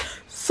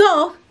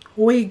 So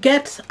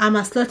I'm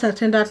a slot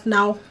attendant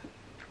now,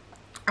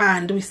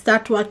 and we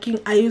start working.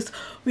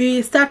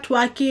 We start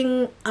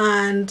working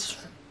and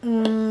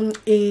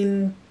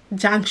in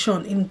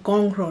Junction, in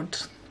Gong Road.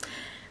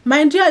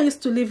 Mind you, I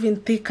used to live in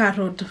Thika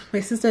Road.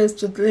 My sister used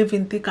to live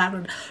in Thika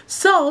Road.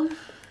 So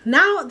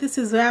now this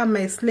is where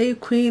my slay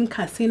queen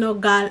casino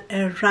girl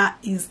era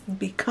is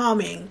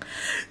becoming.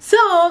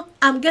 So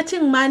I'm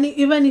getting money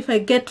even if I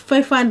get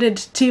 500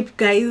 tip,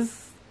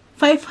 guys.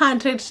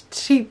 500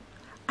 tip.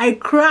 I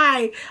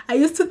cry. I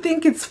used to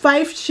think it's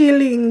 5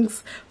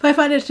 shillings.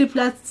 500 tip,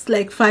 that's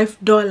like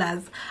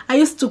 $5. I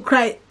used to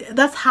cry.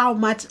 That's how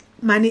much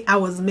money I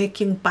was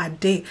making per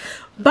day.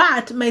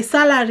 But my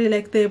salary,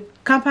 like the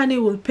company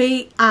will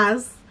pay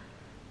us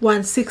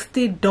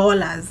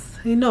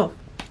 $160. You know,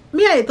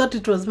 me, I thought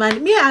it was money.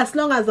 Me, as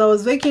long as I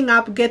was waking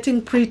up,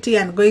 getting pretty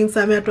and going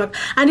somewhere to work.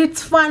 And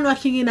it's fun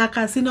working in a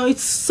casino.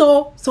 It's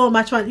so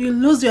much fun. You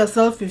lose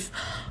yourself if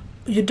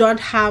you don't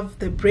have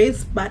the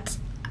brace, but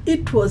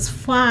it was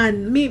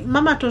fun.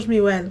 Mama taught me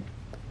well.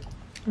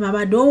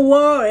 Mama, don't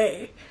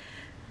worry,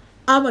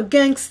 I'm a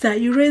gangster.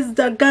 You raised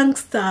a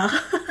gangster.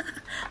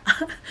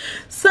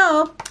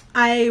 So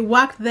I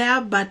worked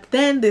there, but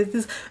then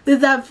there's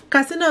a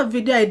casino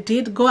video I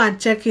did. Go and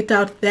check it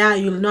out there.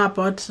 You'll know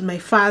about my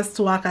first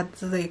work at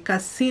the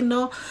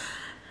casino.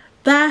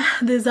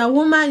 There's a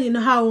woman, you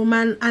know how a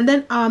woman, and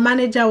then our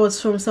manager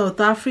was from South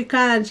Africa,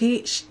 and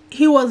he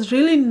was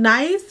really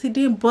nice. He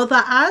didn't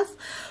bother us.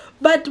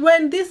 But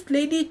when this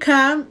lady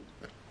came,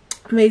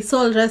 may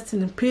soul rest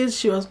in peace,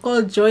 she was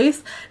called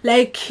Joyce,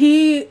 like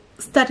he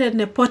started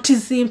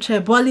nepotism,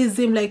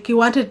 tribalism, like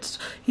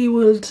he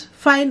would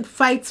find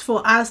fights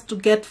for us to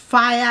get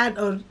fired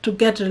or to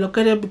get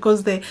relocated,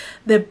 because the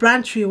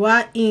branch we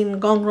were in,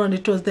 Gongron,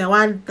 it was the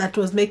one that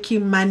was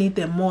making money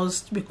the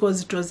most,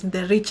 because it was in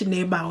the rich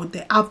neighborhood,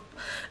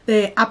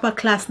 the upper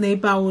class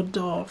neighborhood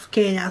of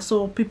Kenya.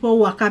 So people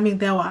who were coming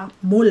there were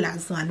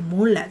mullahs and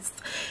mullahs.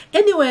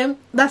 Anyway,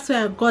 that's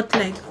where I got,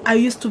 like, I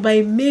used to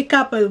buy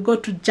makeup. I'll go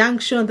to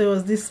Junction, there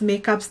was this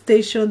makeup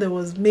station, there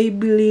was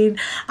Maybelline.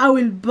 I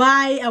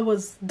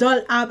was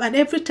dolled up, and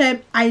every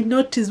time I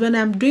notice when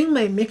I'm doing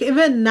my makeup,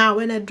 even now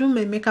when I do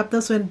my makeup,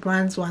 that's when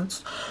brands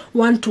want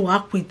to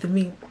work with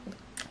me.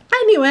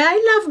 Anyway,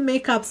 I love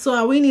makeup, so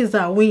a win is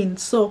a win.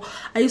 So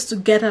I used to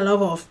get a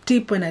lot of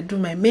tip when I do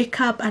my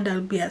makeup, and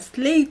I'll be a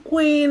slay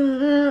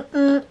queen,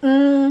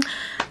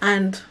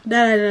 and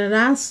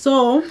da.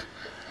 So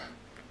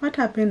what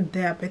happened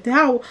there? But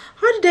how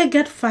did I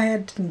get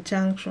fired in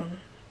Junction?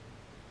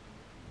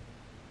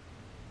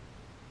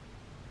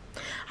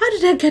 How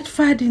did I get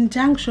fired in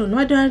Junction?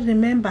 Why do I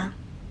remember?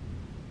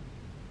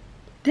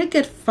 Did I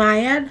get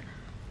fired,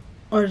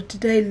 or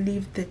did I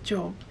leave the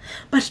job?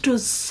 But it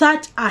was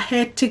such a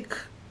hectic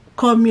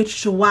commute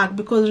to work,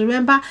 because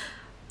remember,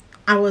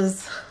 I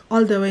was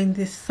all the way in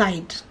this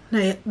side.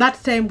 Now,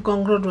 that time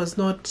Gong Road was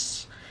not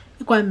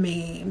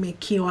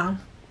Mekiwa.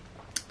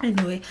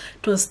 Anyway,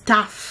 it was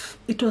tough.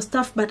 It was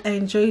tough, but I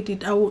enjoyed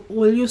it. I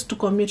used to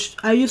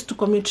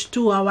commute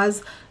 2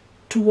 hours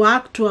to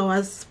work, 2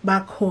 hours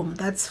back home.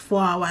 That's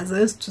 4 hours.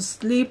 I used to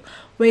sleep,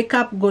 wake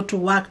up, go to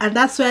work, and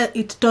that's where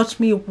it taught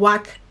me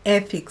work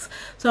ethics.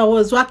 So I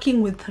was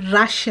working with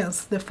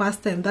Russians the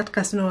first time. That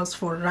casino was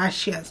for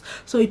Russians,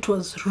 so it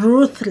was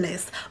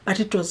ruthless, but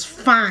it was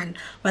fun.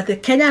 But the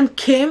Kenyan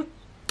came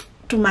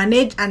to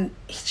manage, and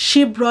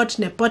she brought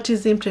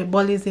nepotism,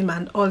 tribalism,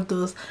 and all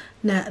those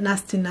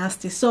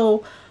nasty.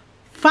 So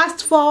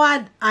fast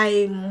forward,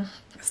 I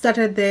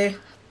started the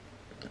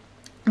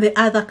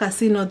other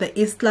casino, the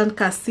Eastland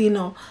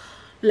Casino.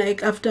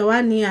 Like after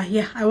 1 year,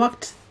 yeah, I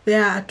worked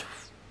there at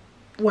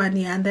 1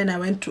 year, and then I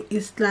went to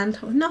Eastland.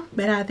 No,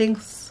 better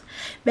things.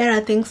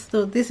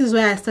 So this is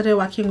where I started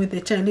working with the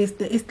Chinese.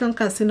 The Eastland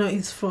Casino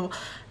is for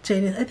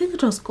Chinese. I think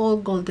it was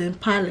called Golden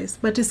Palace,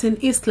 but it's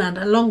in Eastland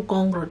along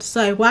Gong Road.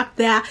 So I worked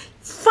there.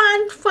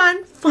 Fun,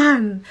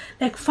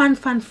 like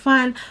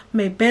fun.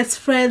 My best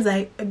friends,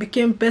 I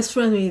became best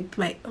friends with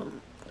my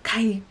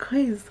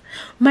guys.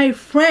 My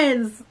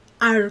friends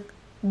are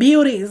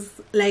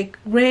beauties, like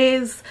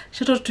Grace.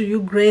 Shout out to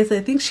you, Grace. I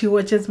think she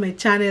watches my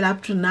channel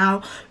up to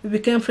now. We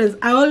became friends.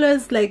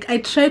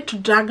 I tried to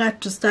drag her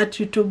to start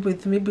YouTube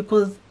with me,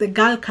 because the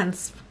girl can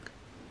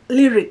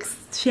lyrics.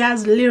 She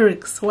has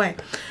lyrics. Why?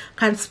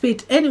 Can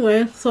spit.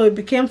 Anyway, so we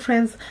became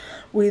friends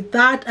with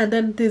that. And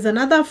then there's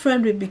another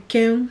friend we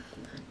became,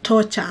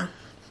 Torture.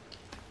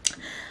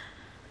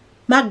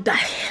 Magdalene.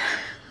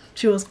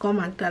 She was called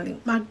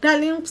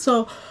Magdalene.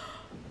 So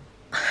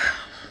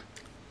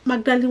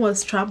Magdalene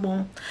was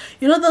trouble.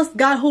 You know those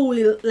girl who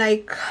will,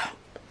 like,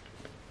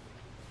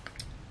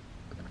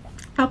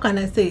 how can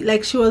I say,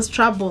 like, she was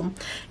trouble.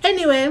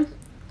 Anyway,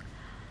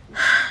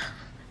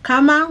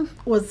 Kama.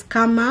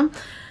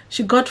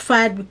 She got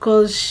fired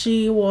because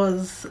she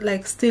was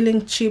like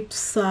stealing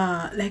chips,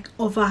 like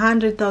over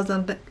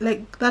 100,000.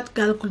 Like, that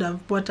girl could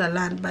have bought a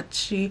land, but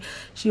she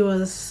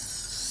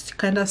was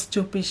kind of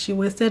stupid. She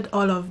wasted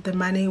all of the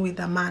money with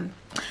a man.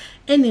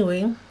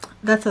 Anyway,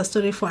 that's a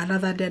story for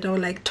another day. I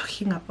don't like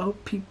talking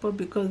about people,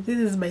 because this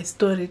is my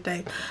story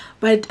time.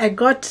 But I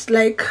got,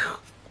 like,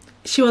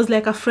 she was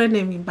like a friend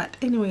of me. But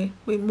anyway,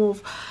 we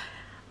move.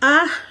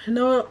 You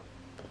know,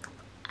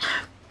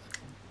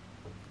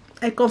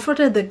 I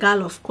confronted the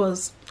girl, of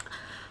course.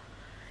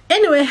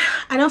 Anyway,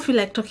 I don't feel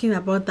like talking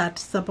about that.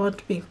 It's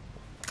about me.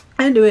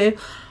 Anyway,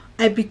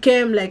 I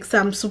became like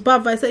some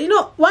supervisor. You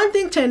know, one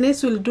thing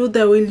Chinese will do,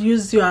 they will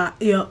use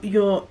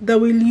they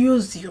will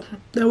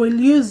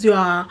use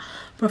your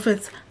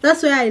profits.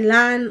 That's where I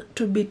learned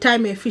to be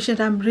time efficient.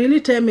 I'm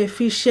really time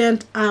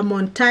efficient. I'm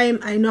on time.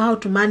 I know how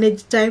to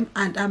manage time,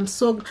 and I'm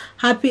so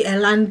happy I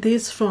learned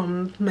this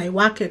from my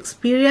work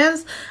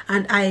experience,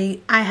 and I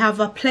have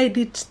applied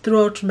it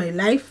throughout my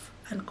life,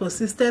 and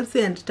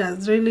consistency, and it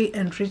has really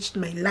enriched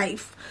my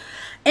life.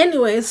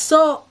 Anyway,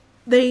 so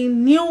they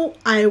knew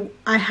I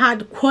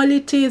had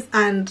qualities,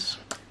 and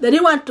they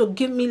didn't want to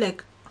give me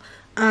like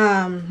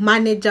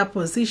manager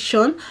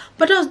position,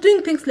 but I was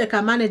doing things like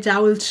a manager. I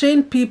will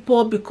train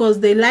people because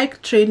they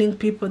like training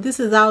people. This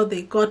is how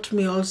they got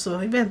me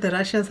also. Even the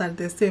Russians are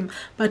the same,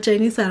 but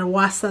Chinese are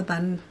worse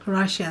than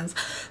Russians.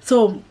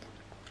 So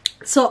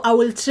I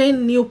will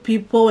train new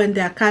people when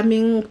they are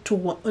coming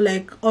to,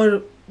 like,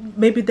 or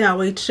maybe they are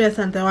waitress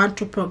and they want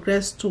to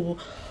progress to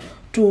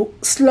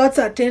slots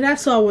attendant.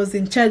 So I was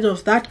in charge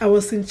of that. I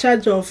was in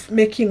charge of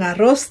making a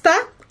roster,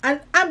 and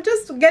I'm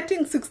just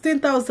getting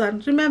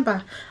 16,000.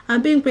 Remember,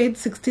 I'm being paid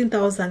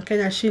 16,000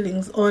 Kenya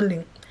shillings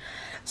only.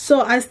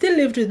 So I still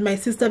lived with my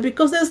sister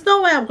because there's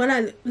no way I'm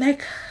gonna,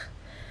 like,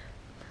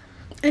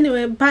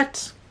 anyway,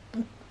 but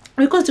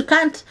because you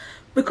can't,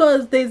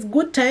 because there's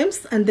good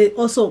times and there's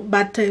also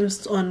bad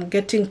times on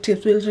getting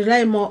tips. We'll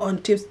rely more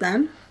on tips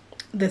than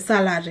the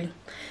salary.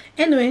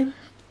 Anyway,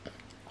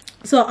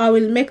 so I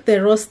will make the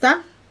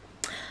roster.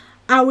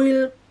 I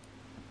will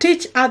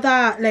teach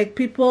other, like,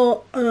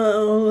 people,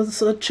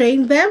 so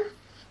train them.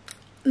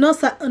 No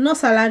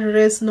salary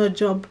raise, no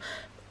job,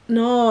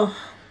 no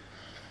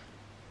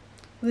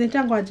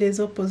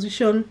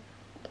position.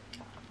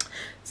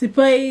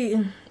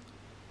 Sipei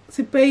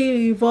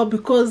hivyo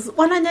because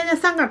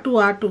wananyanyasanga tu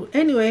watu.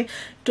 Anyway,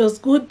 it was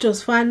good, it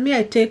was fun. Me,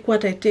 I take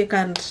what I take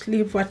and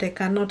leave what I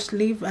cannot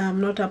leave. I am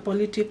not a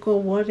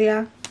political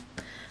warrior.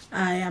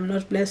 I am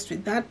not blessed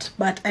with that,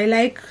 but I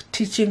like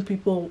teaching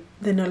people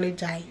the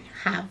knowledge I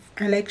have.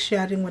 I like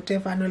sharing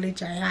whatever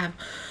knowledge I have.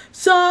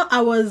 So I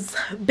was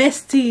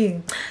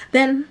bestie.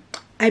 Then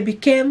I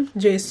became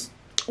Joyce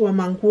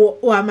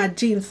Wama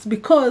jeans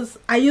because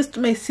I used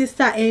my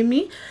sister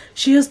Amy.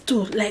 She used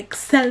to like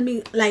sell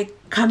me like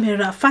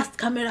fast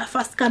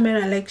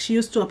camera. Like she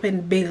used to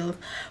open bills.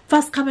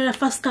 Fast camera,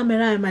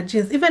 my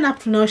jeans. Even up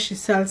to now, she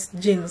sells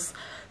jeans.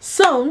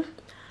 So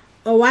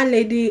one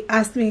lady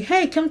asked me,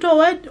 "Hey, Kemunto,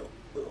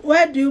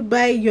 where do you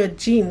buy your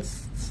jeans?"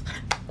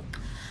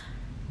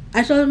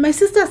 I told her, my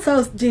sister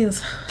sells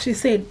jeans. She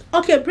said,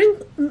 okay,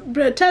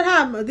 tell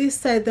her this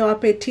side, the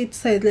petite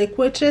side, like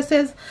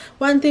waitresses.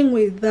 One thing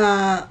with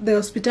the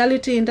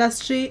hospitality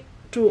industry,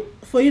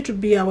 for you to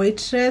be a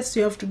waitress,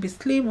 you have to be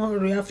slim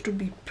or you have to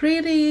be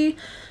pretty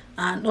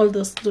and all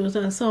those.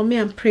 So me,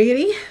 I'm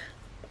pretty,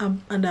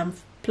 and I'm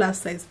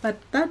plus size, but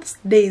that's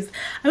days.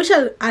 I wish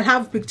I'll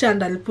have picture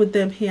and I'll put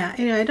them here.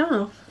 Anyway, I don't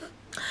know.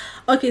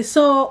 Okay,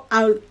 so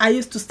I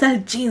used to sell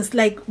jeans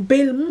like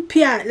bail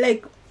mpia,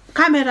 like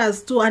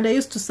cameras too, and I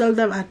used to sell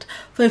them at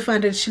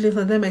 500 shillings,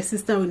 and then my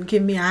sister will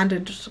give me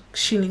 100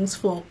 shillings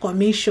for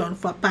commission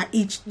for per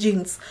each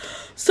jeans.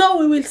 So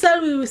we will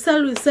sell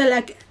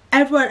like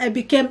everyone. I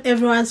became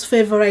everyone's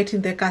favorite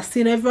in the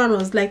casino. Everyone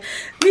was like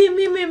me.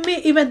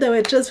 Even the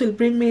waitress will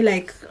bring me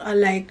like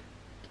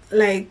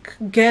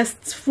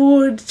guest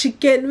food,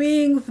 chicken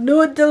wings,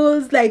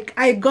 noodles. Like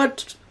I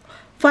got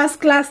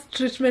first class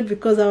treatment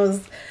because I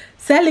was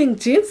selling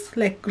jeans,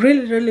 like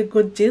really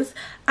good jeans,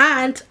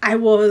 and I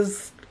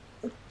was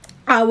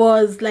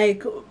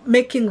like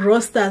making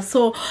rosters.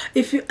 So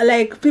if you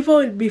like, people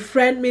will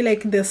befriend me,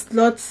 like the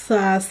slots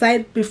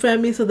side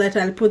befriend me so that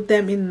I'll put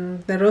them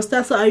in the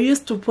roster. So I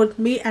used to put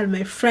me and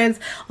my friends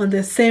on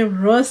the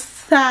same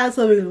roster,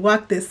 so we'll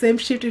work the same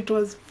shift. It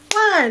was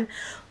fun.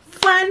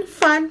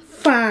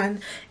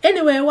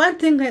 Anyway, one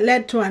thing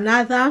led to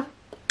another.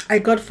 I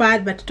got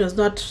fired, but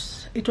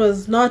it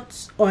was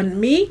not on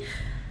me.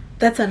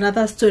 That's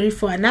another story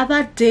for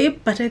another day.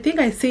 But I think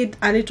I said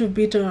a little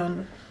bit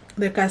on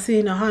the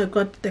casino, how I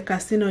got the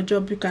casino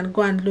job. You can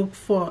go and look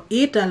for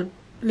it. I'll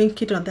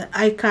link it on the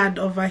iCard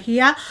over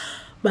here.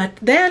 But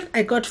then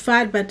I got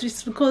fired, but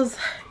it's because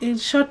in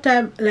short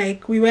time,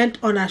 like we went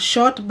on a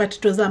short, but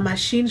it was a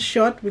machine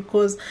short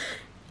because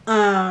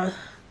the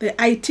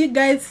IT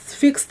guys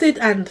fixed it,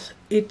 and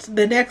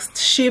the next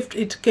shift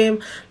it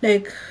came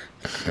like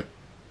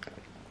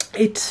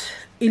it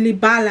really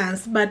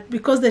balanced. But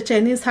because the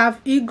Chinese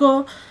have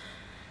ego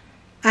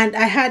and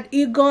I had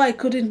ego, I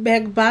couldn't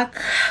beg back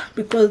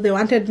because they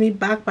wanted me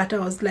back. But I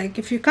was like,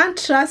 if you can't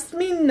trust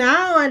me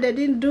now and I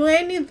didn't do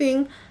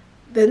anything,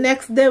 the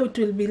next day it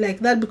will be like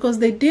that, because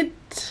they did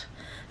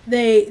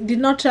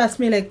not trust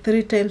me like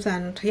 3 times,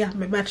 and yeah,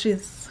 my battery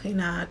is in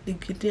a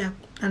digit, yeah,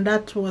 and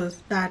that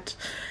was that.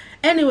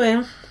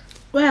 Anyway,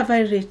 where have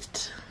I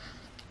reached?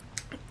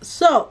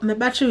 So my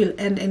battery will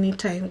end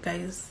anytime,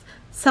 guys.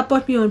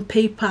 Support me on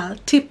PayPal,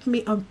 tip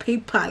me on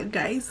PayPal,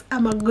 guys.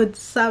 I'm a good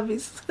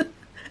service.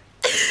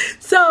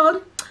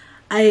 So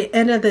I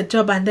ended the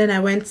job, and then I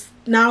went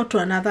now to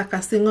another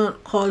casino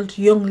called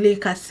Yongli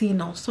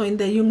Casino. So in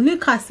the Yongli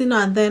Casino,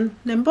 and then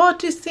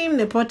nepotism.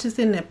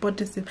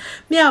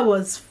 Me, I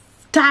was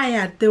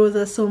tired. There was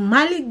a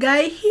Somali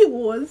guy. He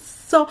was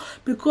so,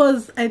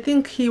 because I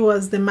think he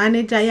was the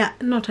manager. Yeah,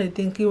 not I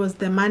think he was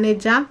the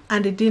manager,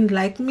 and he didn't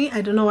like me.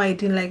 I don't know why he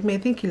didn't like me. I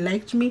think he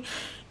liked me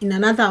in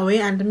another way,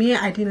 and me,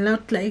 I did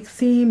not like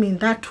see him in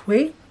that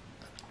way.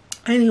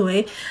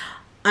 Anyway,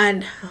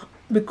 and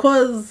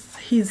because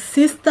his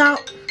sister,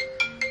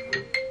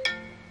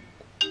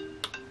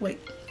 wait,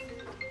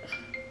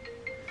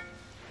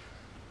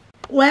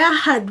 where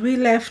had we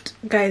left,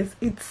 guys?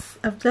 It's,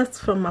 I've just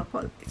from my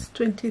phone, it's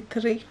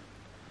 23,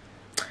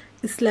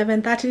 it's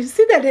 11:30. You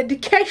see the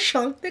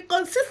dedication, the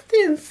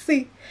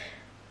consistency,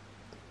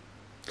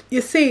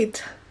 you see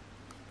it.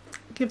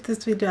 Give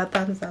this video a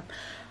thumbs up.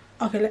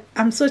 Okay,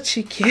 I'm so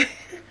cheeky.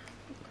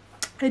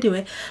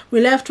 Anyway,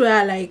 we left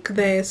where like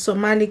the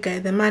Somali guy,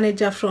 the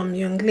manager from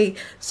Yongli.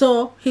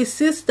 So his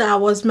sister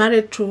was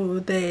married to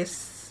the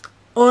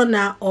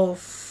owner of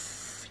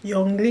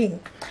Yongli.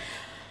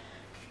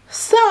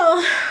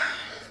 So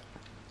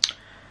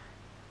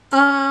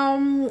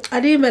I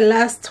didn't even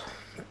last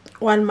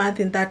 1 month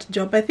in that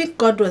job. I think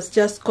God was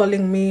just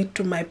calling me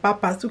to my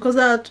purpose, because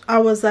I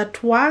was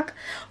at work.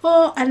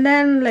 Oh, and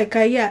then like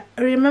yeah,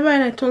 remember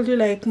when I told you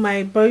like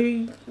my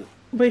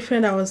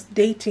boyfriend I was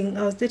dating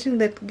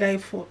that guy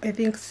for I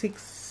think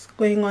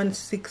going on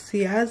 6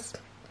 years,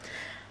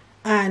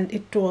 and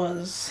it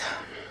was,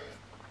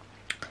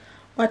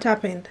 what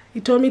happened, he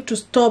told me to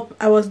stop.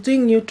 I was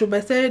doing YouTube. I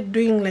started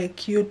doing like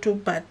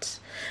YouTube, but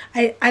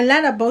I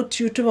learned about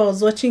YouTube. I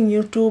was watching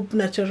YouTube,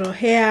 natural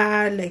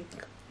hair, like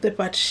the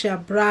Patricia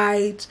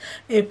Bright,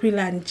 April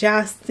and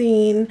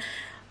Justin,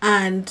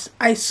 and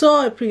I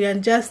saw April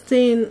and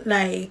Justin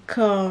like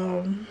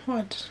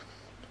what,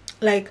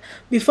 like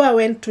before I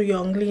went to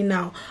Yongli.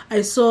 Now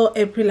I saw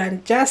April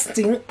and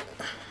Justin.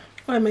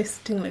 Why am I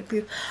sitting like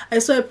this? I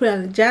saw April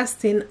and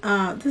Justin.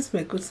 This is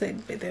my good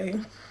side, by the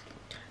way.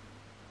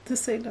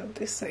 This side or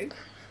this side.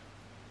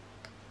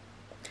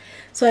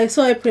 So I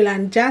saw April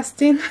and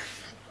Justin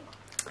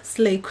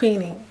slay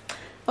queening.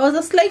 I was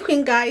a slay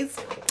queen, guys.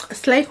 A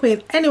slay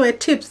queen. Anyway,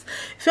 tips: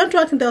 if you want to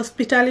work in the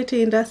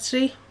hospitality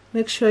industry,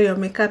 make sure your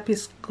makeup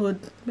is good.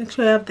 Make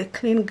sure you have the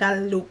clean girl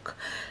look.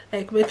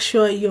 Like, make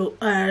sure you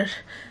are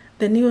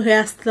the new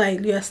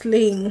hairstyle you're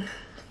slaying.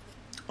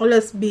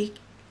 Always be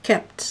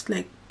kept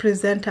like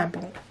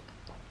presentable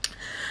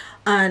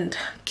and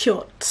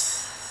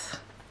cute.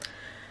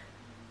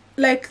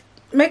 Like,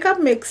 makeup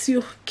makes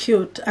you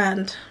cute,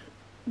 and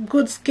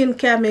good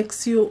skincare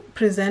makes you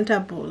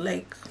presentable.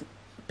 Like,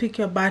 pick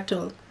your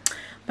battle.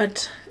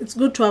 But it's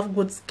good to have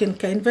good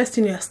skincare. Invest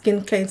in your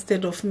skincare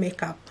instead of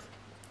makeup.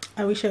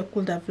 I wish I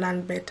could have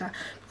learned better,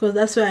 because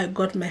that's where I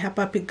got my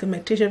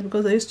hyperpigmentation,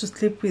 because I used to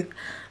sleep with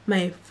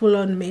my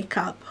full-on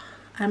makeup.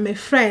 And my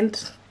friend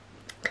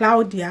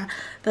Claudia,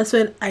 that's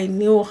when I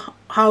knew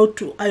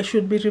I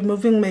should be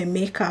removing my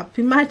makeup.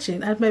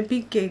 Imagine, at my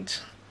big age,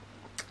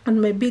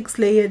 and my big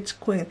slay age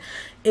queen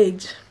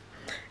age.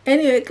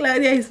 Anyway,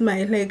 Claudia is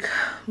my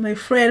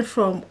friend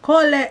from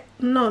college.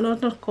 No,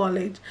 not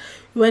college.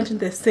 We went in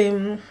the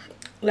same,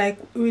 like,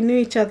 we knew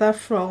each other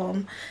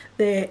from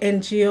the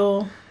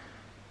NGO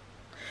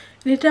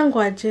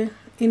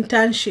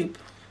internship.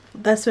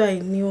 That's why I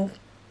knew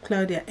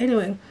Claudia.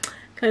 Anyway,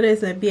 Claudia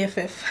is my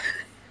BFF.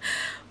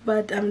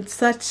 But I'm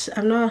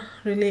not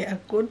really a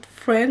good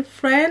friend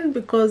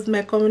because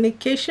my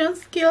communication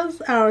skills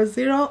are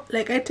zero.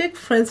 Like, I take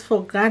friends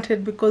for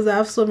granted because I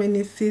have so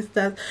many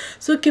sisters.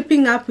 So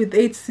keeping up with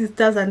 8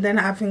 sisters and then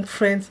having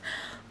friends,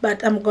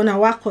 but I'm gonna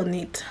work on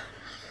it.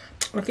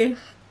 Okay,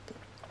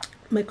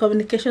 my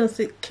communication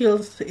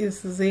skills is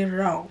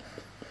zero.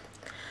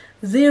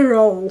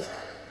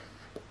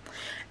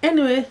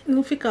 Anyway,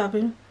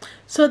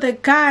 so the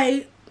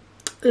guy,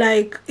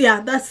 like, yeah,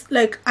 that's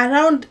like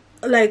around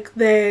like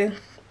the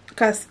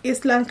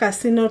Island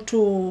Casino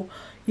to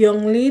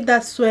Yongli.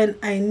 That's when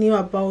I knew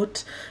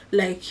about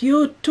like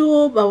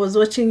YouTube. I was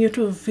watching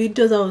YouTube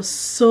videos. I was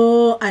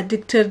so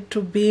addicted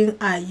to being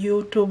a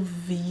YouTube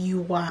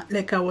viewer.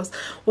 Like, I was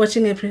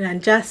watching April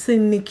and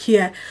Justin, Nikki,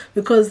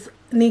 because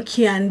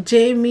Nikki and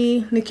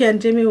Jamie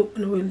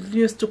will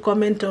used to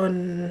comment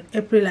on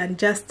April and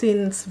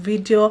Justin's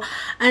video,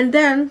 and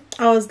then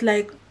I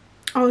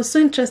was so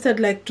interested,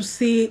 like, to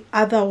see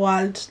other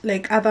world,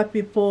 like other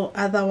people,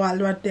 other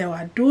world, what they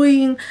were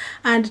doing,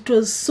 and it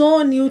was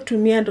so new to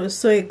me and it was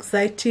so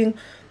exciting.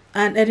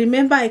 And I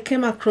remember I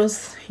came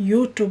across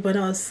YouTube when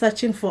I was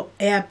searching for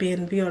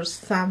Airbnb or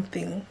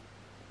something.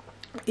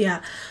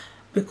 Yeah,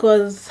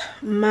 because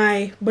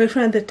my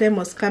boyfriend at the time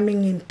was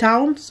coming in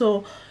town,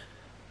 so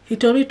he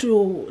told me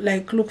to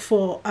like look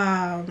for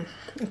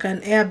like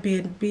an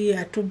Airbnb,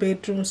 a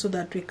 2-bedroom, so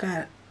that we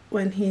can,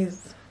 when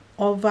he's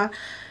over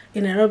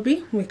in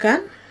Nairobi, we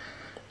can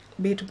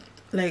be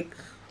like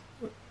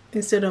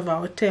instead of a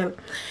hotel.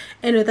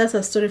 Anyway, that's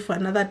a story for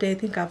another day. I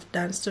think I've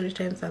done story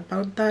times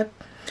about that.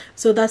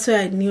 So that's why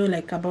I knew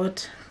like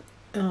about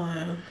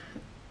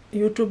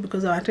YouTube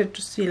because I wanted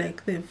to see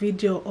like the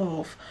video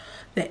of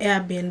the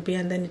Airbnb,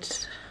 and then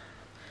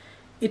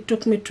it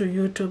took me to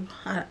YouTube,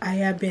 an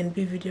Airbnb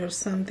video or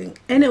something.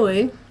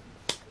 Anyway,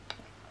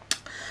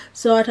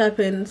 so what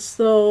happened?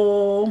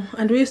 So,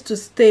 and we used to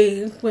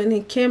stay, when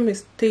he came, we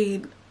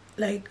stayed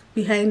like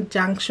behind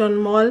Junction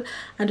Mall,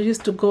 and we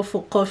used to go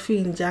for coffee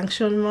in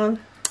Junction Mall.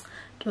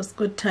 It was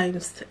good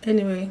times.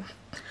 Anyway,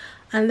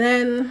 and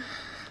then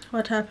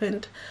what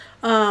happened?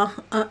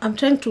 I'm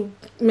trying to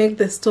make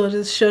the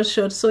stories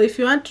short. So if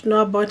you want to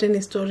know about any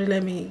story,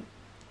 let me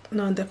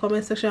know in the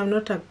comment section. I'm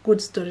not a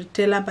good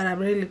storyteller, but I'm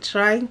really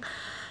trying.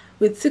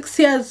 With 6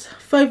 years,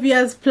 5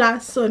 years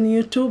plus on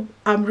YouTube,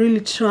 I'm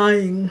really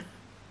trying.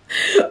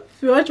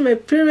 If you watch my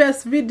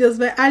previous videos,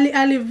 my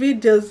early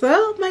videos,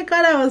 oh my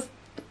god, I was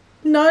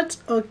not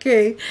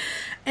okay.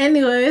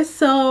 Anyway,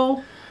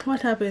 so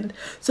what happened?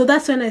 So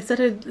that's when I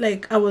started,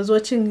 like, I was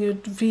watching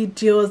YouTube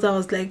videos. I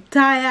was like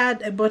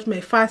tired. I bought my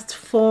first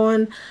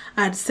phone.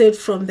 I'd saved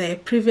from the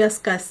previous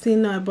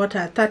casino. I bought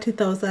a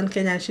 30,000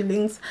 Kenyan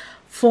shillings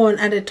phone,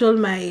 and I told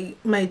my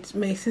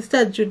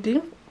sister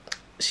Judy,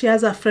 she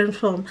has a friend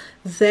from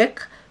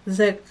Zek, is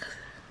it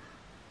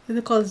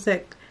called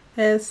Zek?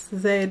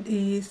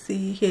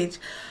 SZECH,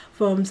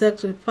 from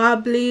Czech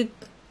Republic,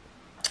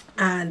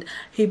 and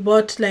he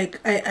bought, like,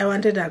 I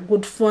wanted a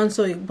good phone,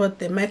 so he bought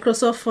the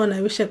Microsoft phone.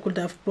 I wish I could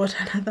have bought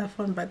another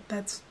phone, but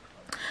that's,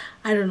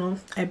 I don't know,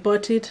 I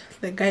bought it.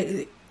 The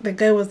guy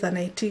was an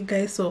IT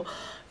guy, so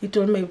he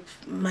told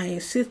my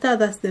sister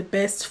that's the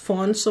best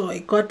phone. So I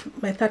got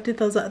my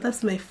 30,000.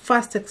 That's my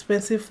first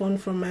expensive phone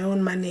from my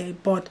own money I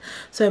bought.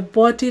 So I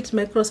bought it,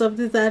 Microsoft.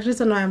 This is the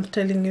reason why I'm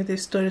telling you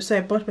this story. So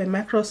I bought my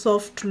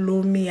Microsoft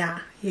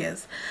Lumia,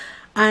 yes.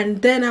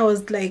 And then I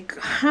was like,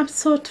 I'm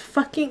so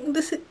fucking,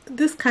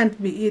 this can't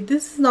be it.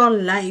 This is not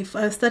life.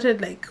 I started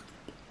like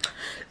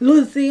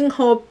losing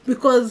hope,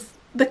 because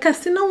the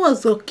casino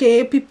was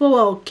okay, people were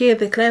okay,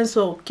 the clients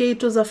were okay,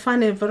 it was a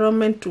fun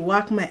environment to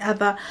work. My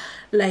other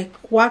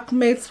like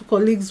workmates,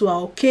 colleagues were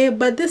okay,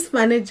 but this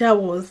manager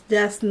was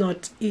just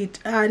not it,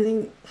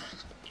 and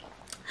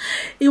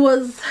it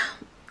was,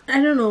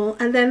 I don't know.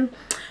 And then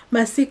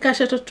Masika,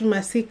 shout out to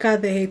Masika,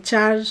 the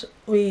HR,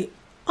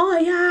 oh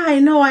yeah,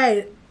 I know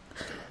why.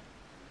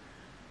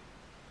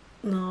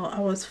 No, I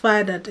was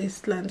fired at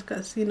Eastland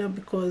Casino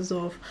because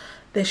of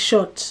the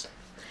shot.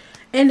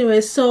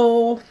 Anyway,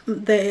 so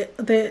the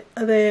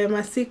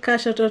Masika,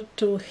 shout out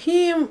to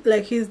him,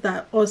 like, he's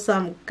that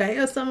awesome guy,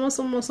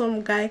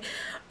 awesome guy,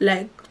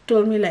 like,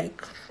 told me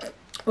like,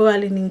 oh,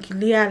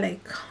 aliningilia,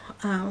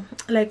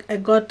 like I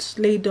got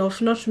laid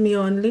off, not me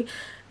only,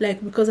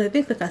 like, because I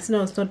think the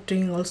casino was not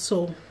doing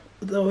also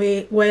the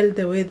way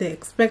they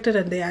expected,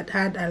 and they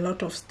had a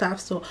lot of stuff,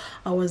 so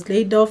I was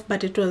laid off.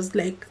 But it was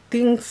like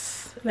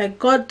things like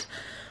God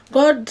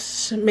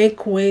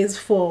make ways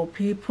for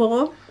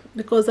people,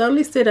 because I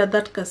only stayed at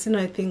that casino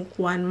I think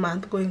 1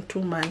 month, going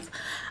 2 months,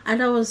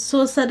 and I was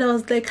so sad. I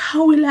was like,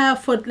 how will I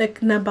afford,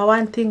 like, number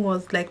one thing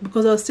was like,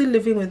 because I was still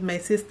living with my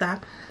sister,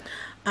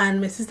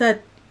 and my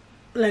sister,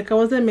 like, I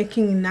wasn't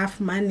making enough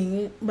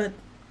money, but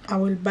I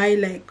will buy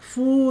like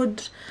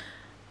food,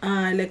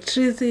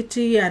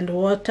 electricity and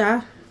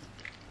water,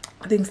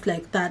 things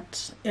like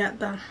that.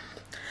 Yeah,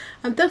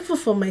 I'm thankful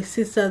for my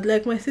sisters.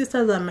 Like, my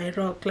sisters are my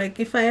rock. Like,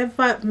 if I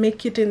ever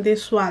make it in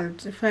this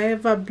world, if I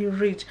ever be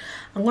rich,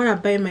 I'm gonna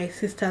buy my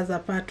sister's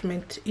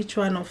apartment, each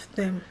one of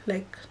them,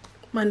 like,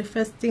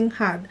 manifesting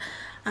hard.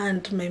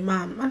 And my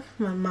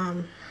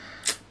mom,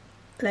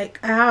 like,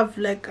 I have,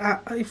 like,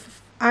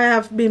 if I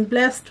have been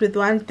blessed with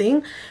one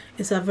thing,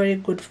 it's a very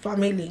good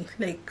family.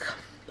 Like,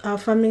 our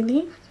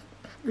family,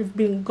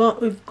 we've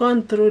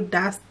gone through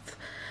dust,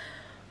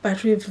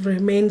 but we've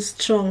remained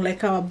strong.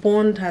 Like, our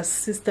bond as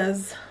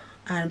sisters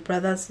and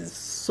brothers is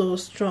so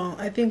strong.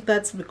 I think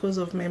that's because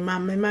of my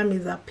mom. My mom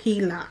is a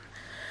pillar.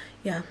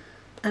 Yeah.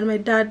 And my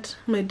dad,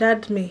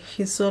 may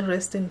his soul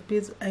rest in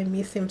peace. I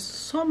miss him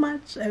so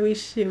much. I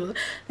wish he will,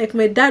 like,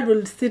 my dad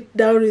will sit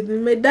down with me.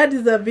 My dad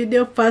is a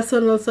video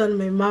person also, and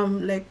my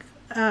mom, like,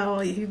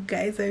 oh, you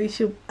guys,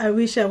 I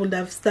wish I would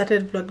have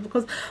started vlog,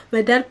 because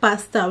my dad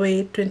passed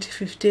away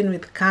 2015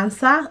 with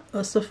cancer,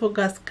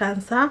 esophagus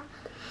cancer,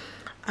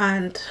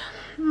 and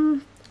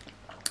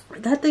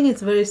that thing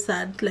is very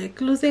sad. Like,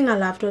 losing a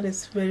loved one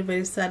is very,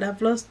 very sad.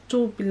 I've lost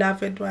 2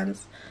 beloved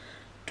ones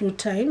 2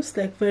 times,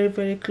 like, very,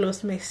 very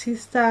close. My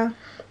sister,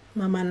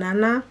 Mama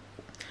Nana,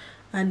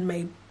 and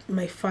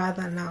my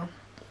father now.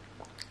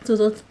 So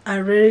those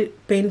are very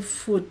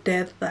painful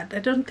death that I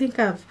don't think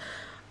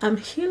I'm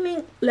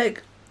healing.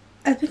 Like,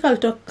 I think I'll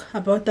talk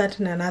about that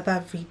in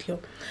another video.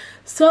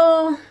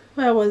 So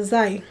where was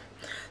I?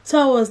 So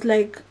I was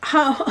like,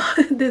 how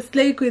the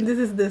slay queen, this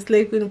is the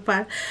slay queen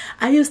part.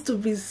 I used to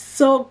be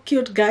so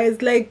cute,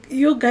 guys. Like,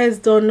 you guys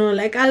don't know.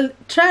 Like, I'll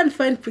try and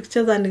find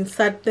pictures and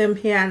insert them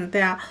here and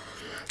there.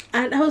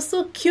 And I was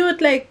so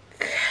cute. Like,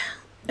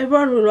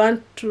 everyone will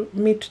want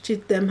me to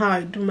teach them how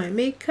I do my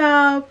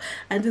makeup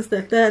and this,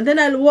 like that. And then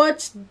I'll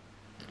watch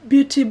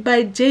Beauty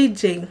by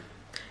JJ,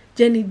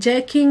 Jenny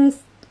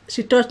Jenkins.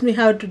 She taught me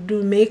how to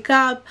do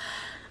makeup.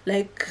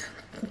 Like,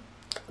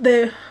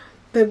 the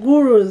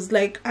gurus,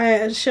 like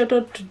I shout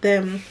out to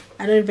them.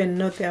 I don't even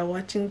know they are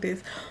watching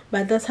this,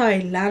 but that's how I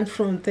learned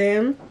from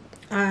them,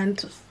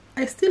 and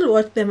I still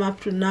watch them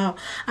up to now.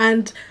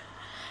 And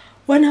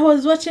when I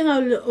was watching,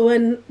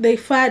 when they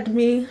fired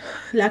me,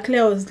 luckily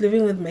I was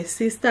living with my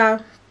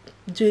sister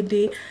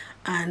Judy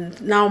and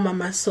now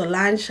Mama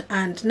Solange,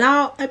 and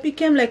now I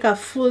became like a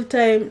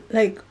full-time,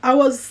 like I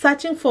was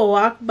searching for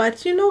work,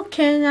 but you know,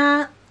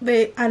 Kenya,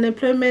 the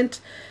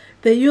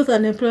youth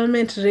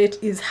unemployment rate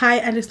is high,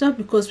 and it's not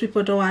because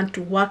people don't want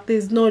to work.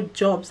 There's no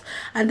jobs,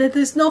 and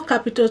there's no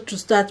capital to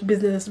start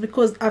business.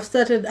 Because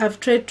I've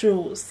tried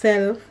to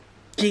sell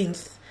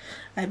jeans,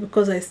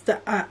 because I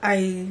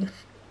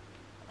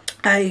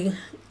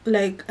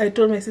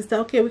told my sister,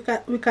 okay,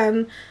 we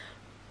can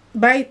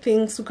buy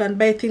things. We can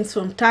buy things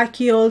from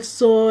Turkey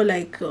also,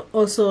 like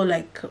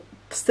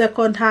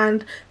second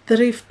hand,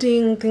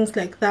 thrifting, things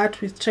like that.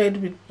 We tried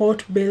with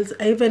boat bills.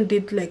 I even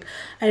did, like,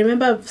 I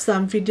remember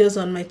some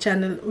videos on my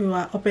channel, we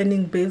were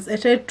opening bills. I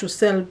tried to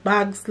sell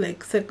bags,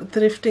 like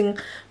thrifting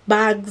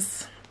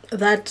bags,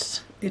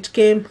 that it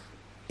came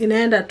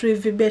inaenda tu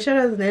hivi,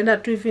 biashara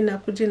zinaenda tu hivi na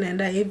kuji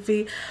inaenda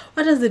hivi.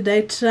 What else did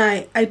I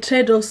try? I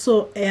tried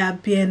also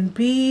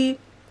Airbnb.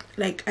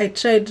 Like, I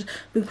tried,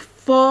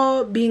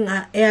 before being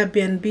an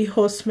Airbnb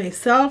host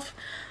myself,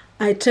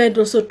 I tried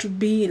also to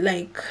be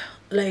like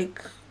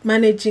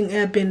managing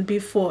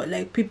Airbnb for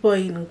like people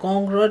in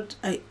Gong Road.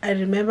 I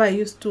remember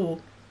there's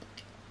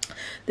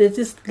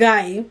this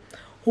guy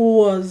who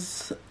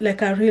was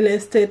like a real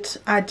estate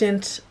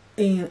agent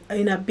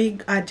in a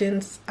big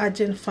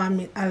agent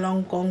farm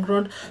along Gong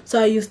Road.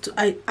 So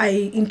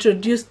I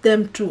introduced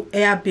them to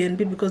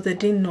Airbnb because they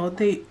didn't know.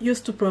 They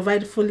used to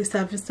provide fully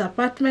serviced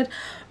apartment,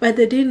 but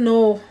they didn't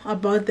know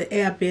about the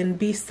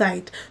Airbnb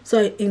site. So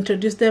I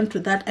introduced them to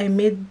that. I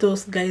made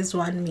those guys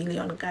 1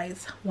 million,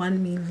 guys,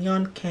 1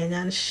 million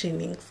Kenyan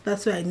shillings.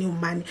 That's where I knew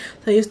money.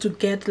 So I used to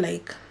get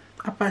like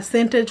a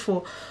percentage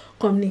for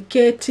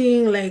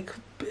communicating, like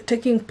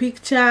taking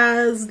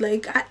pictures.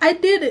 Like I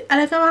did it.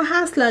 Like, I'm a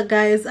hustler,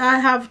 guys. I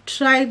have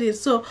tried it.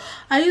 So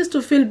I used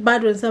to feel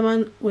bad when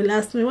someone will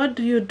ask me, what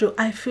do you do?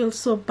 I feel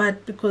so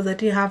bad because I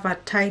didn't have a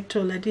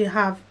title, I didn't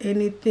have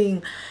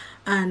anything,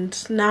 and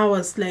now I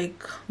was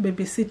like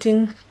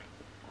babysitting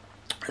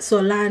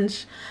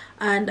Solange,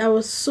 and I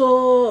was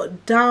so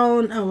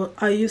down.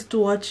 I used to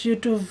watch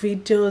YouTube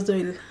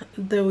videos.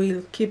 They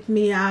will keep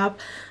me up.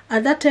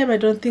 At that time, I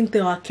don't think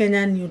there were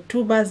Kenyan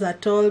YouTubers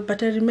at all,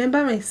 but I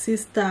remember my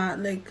sister,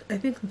 like, I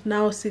think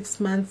now 6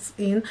 months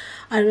in,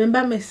 I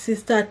remember my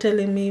sister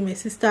telling me, my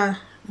sister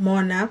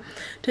Mona,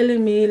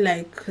 telling me,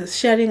 like,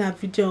 sharing a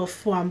video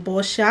of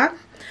Ambosha,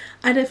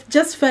 and I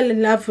just fell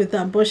in love with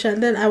Ambosha.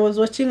 And then I was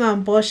watching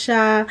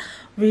Ambosha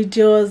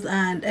videos,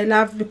 and I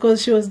loved,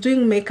 because she was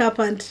doing makeup,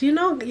 and you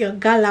know, your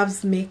girl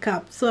loves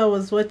makeup. So I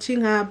was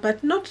watching her,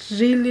 but not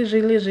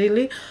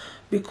really,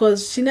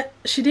 because she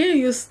didn't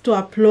used to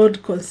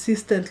upload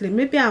consistently.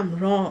 Maybe I'm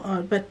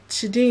wrong, but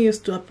she didn't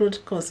used to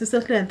upload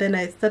consistently. And then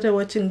I started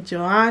watching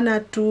Joanna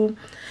too,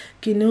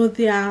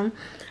 Kinuthia.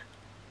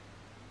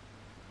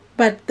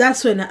 But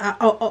that's when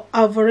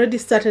I've already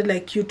started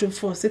like YouTube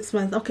for 6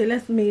 months. Okay,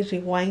 let me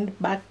rewind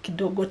back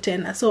kidogo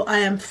tena. So I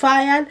am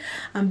fired.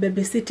 I'm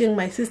babysitting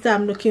my sister.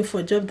 I'm looking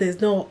for a job.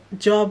 There's no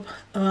job.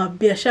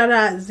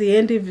 Biashara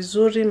ziendi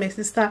vizuri. My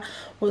sister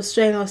was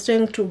trying. I was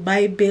trying to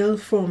buy bill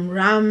from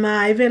Rama.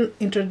 I even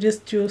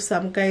introduced you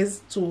some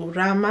guys to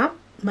Rama,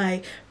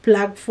 my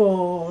plug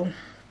for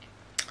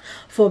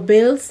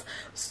bills.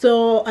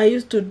 So I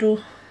used to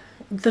do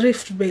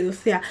thrift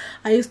bills. Yeah,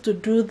 I used to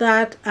do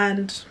that.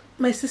 And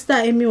my sister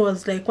Amy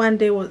was like, one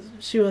day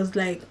she was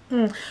like,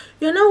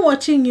 you're not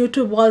watching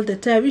YouTube all the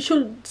time. You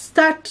should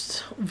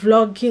start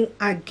vlogging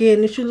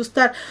again. You should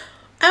start.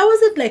 I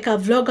wasn't like a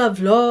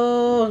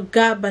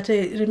vlogger, but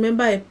I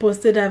remember I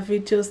posted a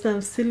video,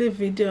 some silly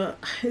video.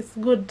 It's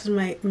good.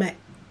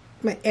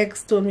 My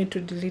ex told me to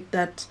delete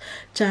that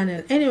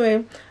channel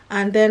anyway.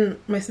 And then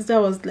my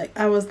sister was like,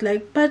 I was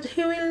like, but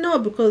he will know,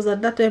 because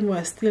at that time we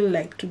were still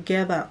like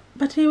together.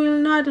 But he will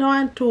know. I don't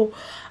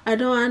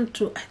want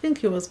to. I think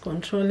he was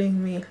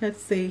controlling me.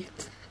 Let's say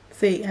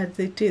as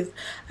it is.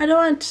 I don't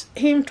want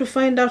him to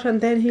find out and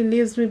then he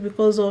leaves me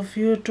because of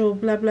YouTube,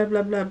 blah blah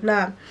blah blah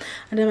blah.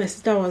 And then my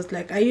sister was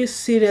like, are you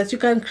serious? You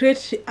can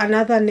create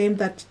another name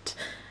that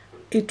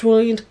it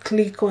won't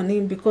click on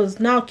him, because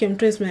now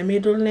Kemunto is my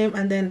middle name,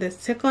 and then the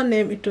second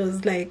name, it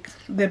was like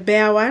the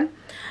bear one.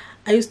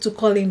 I used to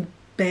call him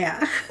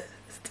Bear.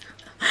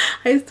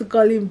 I used to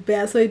call him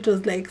Bear, so it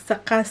was like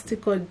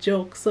sarcastic or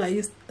joke. So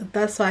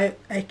that's why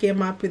I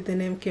came up with the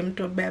name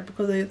Kemunto Bear,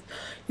 because I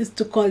used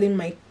to call him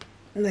my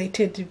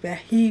teddy bear.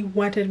 He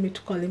wanted me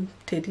to call him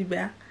teddy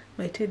bear,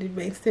 my teddy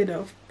bear, instead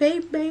of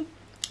babe.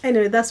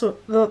 Anyway,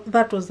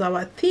 that was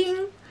our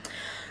thing.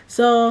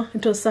 So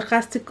it was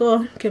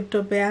sarcastical,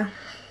 Kemunto Bear.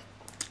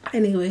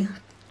 Anyway,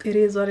 it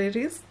is what it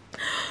is.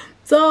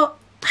 So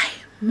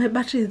my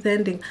battery is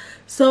ending.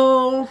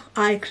 So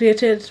I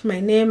created my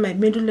name, my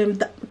middle name.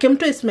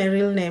 Kemunto is my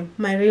real name,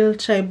 my real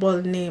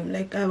tribal name.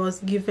 Like I was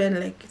given,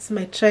 like it's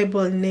my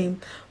tribal name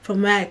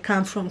from where I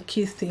come from,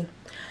 Kisi.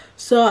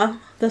 So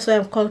that's why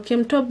I'm called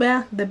Kemunto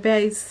Bear. The bear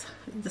is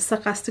the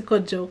sarcastical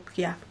joke,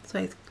 yeah. So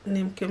I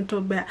named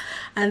Kemunto Bear.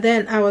 And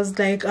then I was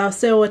like, I was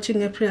still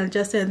watching April and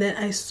Justin, and then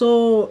I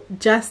saw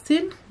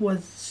Justin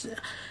was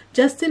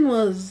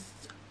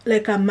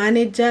like a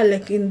manager,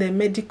 like in the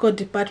medical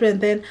department.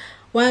 And then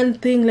one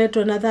thing led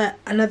to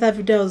another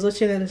video I was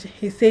watching, and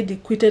he said he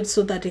quitted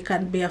so that he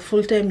can be a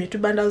full-time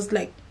YouTuber. And I was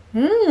like,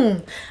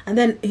 and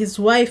then his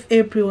wife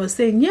April was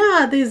saying,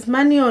 yeah, there's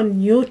money on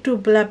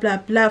YouTube, blah blah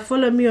blah,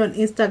 follow me on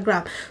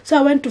Instagram. So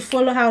I went to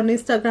follow her on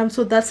Instagram.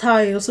 So that's how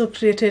I also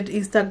created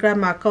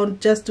Instagram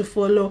account, just to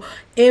follow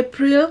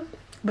April.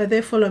 But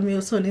they follow me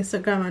also on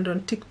Instagram and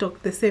on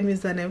TikTok, the same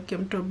username,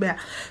 Kemunto Bear.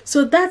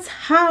 So that's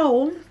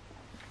how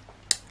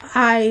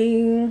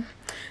I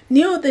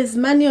knew there's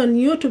money on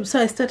YouTube. So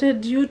I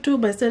started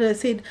YouTube. I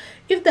said,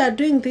 if they're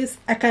doing this,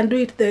 I can do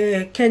it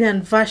the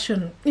Kenyan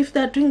version. If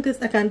they're doing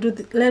this, I can do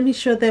it. Let me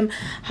show them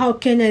how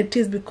Kenya it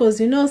is, because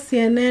you know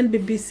CNN,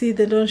 BBC,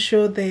 they don't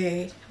show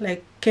the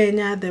like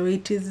Kenya the way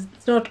it is.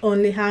 It's not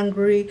only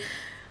hungry,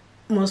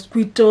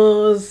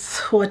 mosquitoes,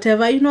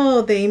 whatever, you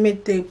know, the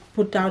image they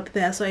put out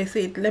there. So I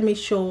said, let me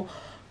show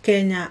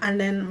Kenya. And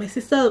then my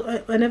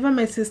sister, whenever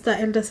my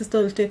elder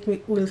sister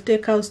will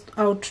take us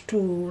out to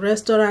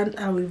restaurant,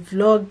 I will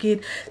vlog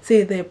it,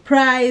 say the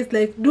price,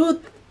 like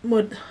do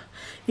more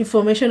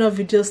informational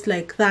videos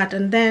like that.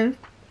 And then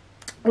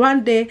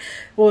one day,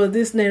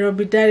 this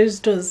Nairobi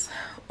Diaries was,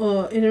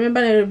 you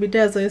remember Nairobi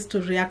Diaries? I used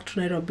to react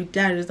to Nairobi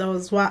Diaries. I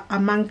was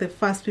among the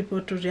first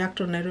people to react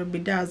to Nairobi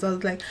Diaries. I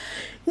was like,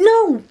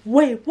 no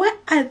way, why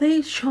are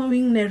they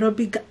showing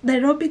Nairobi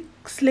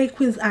slay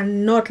queens are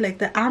not like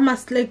that? I'm a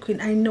slay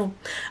queen, I know.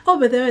 Oh,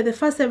 but the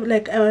first time,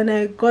 like when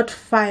I got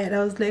fired,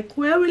 I was like,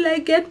 where will I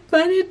get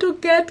money to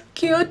get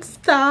cute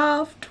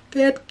stuff, to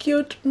get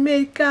cute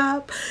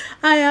makeup?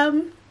 I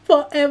am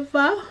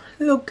forever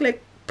look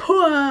like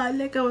poor.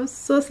 Like I was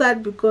so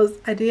sad because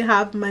I didn't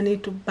have money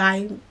to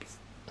buy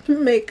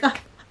makeup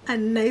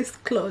and nice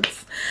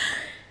clothes.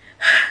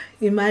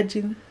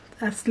 Imagine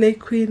a slay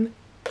queen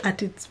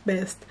at its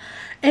best.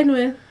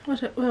 Anyway,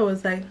 where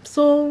was I?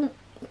 So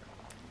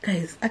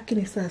guys,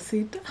 Akini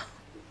Sasita.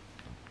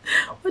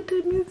 What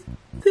I mean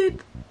is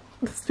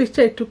this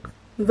picture I took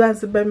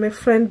Zanzibar by my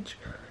friend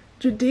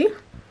Judy.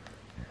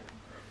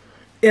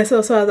 Yes,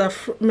 also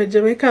has my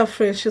Jamaican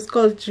friend. She's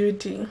called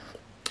Judy.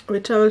 We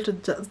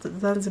traveled to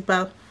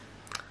Zanzibar,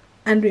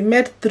 and we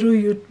met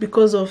through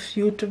because of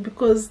YouTube.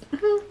 Because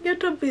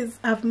YouTube is,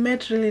 I've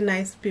met really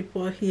nice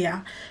people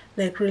here,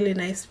 like really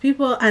nice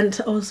people, and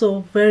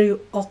also very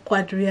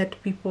awkward, weird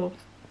people.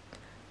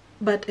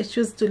 But I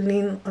choose to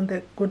lean on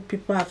the good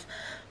people I've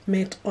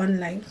met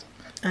online,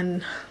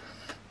 and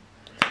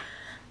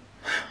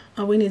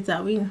a win is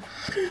a win.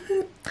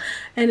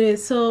 Anyway,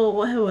 so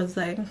where was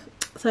I?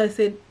 So I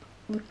said,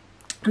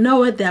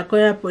 no way they are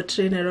going to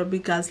portray Nairobi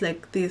girls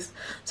like this.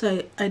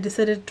 So I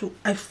decided to,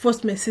 I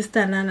forced my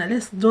sister Nana,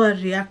 let's do a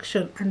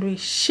reaction, and we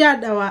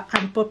shared our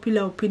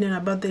unpopular opinion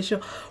about the show.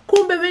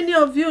 Kumbe, many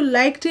of you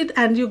liked it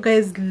and you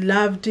guys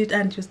loved it,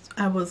 and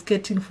I was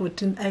getting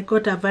 14. I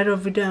got a viral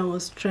video. I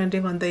was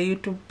trending on the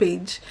YouTube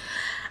page.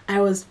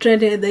 I was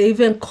trending. They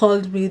even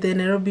called me, the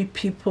Nairobi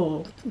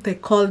people. They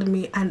called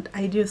me, and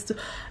I used to,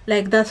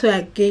 like, that's where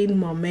I gained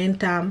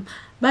momentum.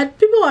 But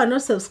people are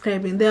not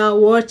subscribing. They are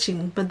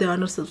watching, but they are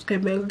not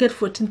subscribing. I get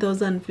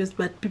 14,000 views,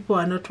 but people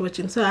are not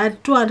watching. So I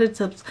had 200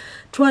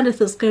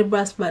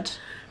 subscribers, but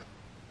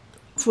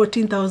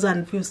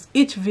 14,000 views.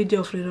 Each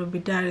video of Nairobi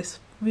Diaries.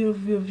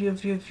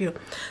 View.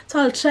 So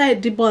I'll try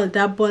double,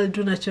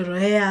 do natural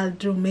hair, I'll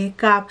do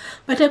makeup.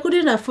 But I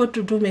couldn't afford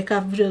to do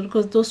makeup videos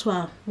because those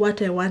were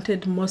what I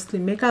wanted mostly.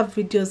 Makeup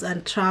videos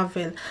and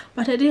travel.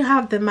 But I didn't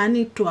have the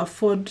money to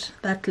afford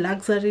that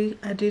luxury.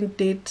 I didn't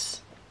date.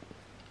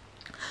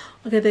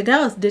 Okay, the guy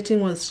I was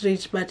dating was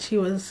rich, but he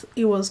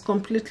was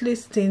completely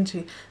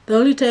stingy. The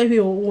only time he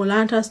would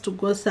want us to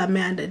go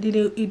somewhere, and he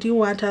didn't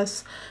want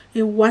us,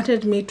 he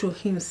wanted me to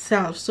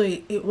himself. So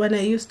when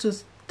I used to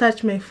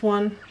touch my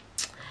phone,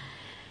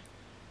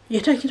 you're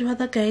talking to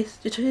other guys,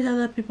 you're talking to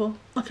other people,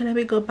 okay, let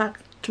me go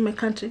back to my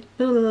country.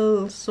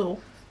 So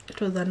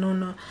it was a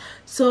no-no.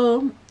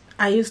 So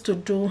I used to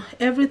do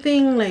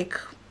everything.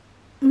 Like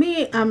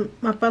me, I'm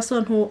a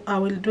person who, I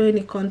will do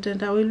any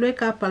content. I will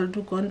wake up, I'll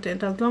do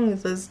content. As long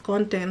as there's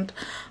content,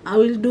 I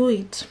will do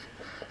it.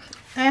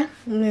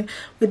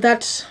 With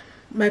that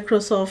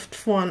Microsoft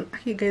phone,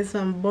 you guys,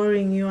 I'm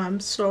boring you,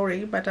 I'm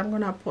sorry, but I'm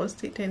gonna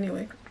post it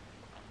anyway.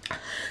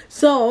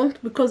 So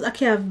because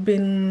I've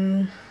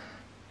been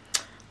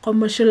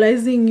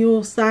commercializing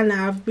you,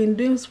 Sana, I've been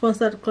doing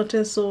sponsored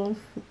content, so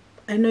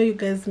I know you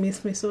guys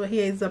miss me. So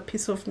here is a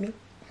piece of me,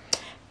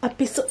 a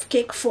piece of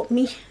cake for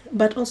me.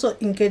 But also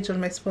engage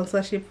on my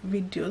sponsorship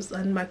videos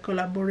and my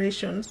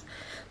collaborations,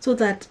 so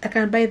that I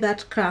can buy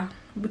that car,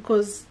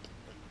 because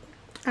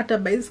hata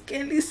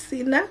baiskeli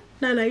sina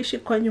na naishi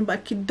kwa nyumba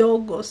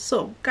kidogo.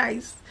 So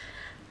guys,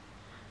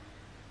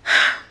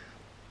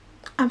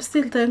 I'm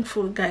still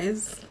thankful,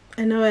 guys.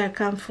 I know where I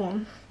come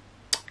from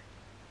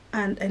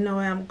and I know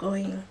where I'm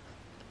going.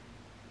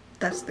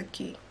 That's the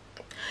key.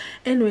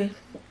 Anyway,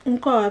 mko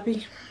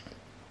wapi?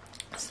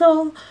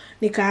 So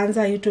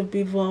nikaanza YouTube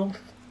hivyo.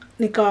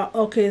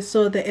 Okay,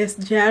 so the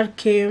SGR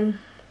came,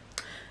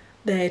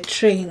 the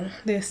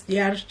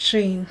SGR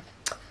train,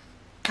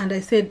 and I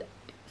said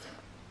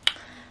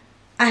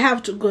I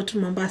have to go to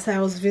Mombasa.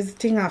 I was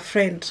visiting a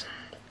friend,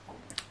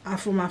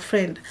 from a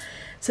friend.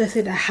 So I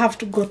said I have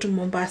to go to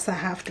Mombasa. I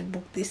have to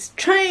book this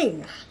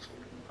train.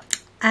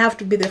 I have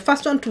to be the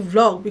first one to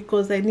vlog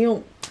because I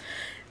knew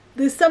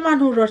there's someone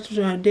who wrote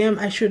to my DM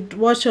I should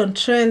watch on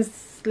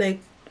trends. Like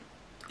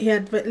he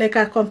had like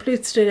a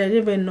complete stranger. I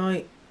didn't even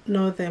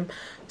know them.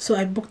 So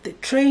I booked the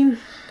train.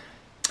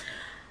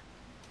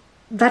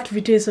 That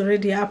video is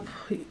already up.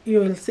 You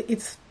will see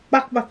it's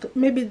back.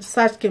 Maybe the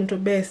search came to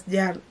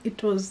SGR.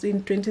 It was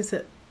in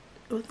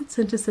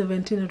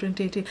 2017 or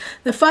 2018.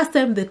 The first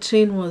time the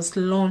train was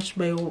launched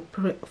by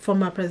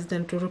former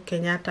President Jojo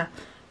Kenyatta.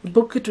 We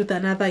booked it with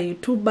another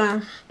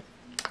YouTuber,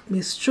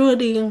 Miss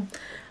Trudy.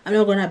 I'm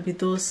not gonna be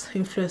those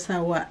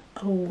influencers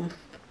who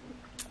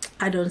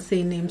I don't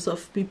say names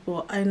of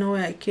people. I know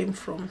where I came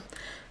from.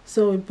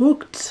 So we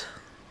booked,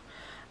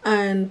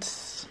 and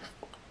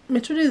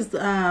Trudy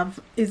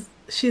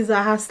she's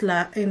a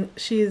hustler, and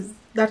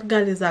that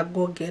girl is a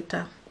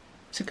go-getter.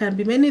 She can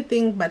be many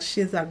things, but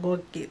she's a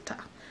go-getter.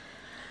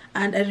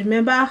 And I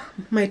remember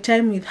my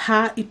time with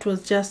her, it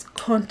was just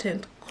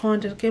content.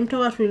 Kemunto,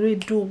 what will we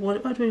do?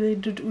 What will we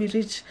do to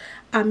reach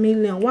 1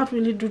 million? What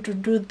will we do to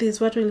do this?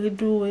 What will we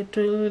do? What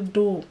will we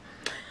do?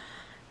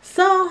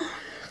 So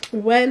we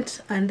went,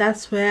 and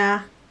that's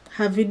where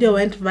her video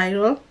went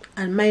viral,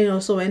 and mine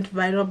also went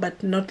viral,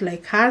 but not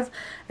like hers.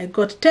 I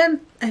got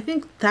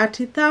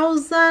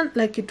 30,000,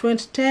 like it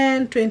went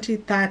 10, 20,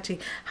 30.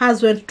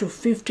 Hers went to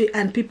 50,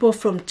 and people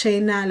from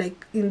China,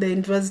 like in the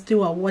university,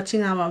 were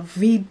watching our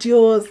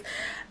videos.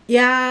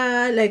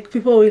 Yeah, like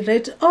people will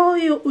write,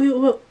 oh, we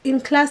were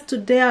in class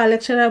today, our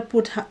lecturer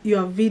put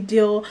your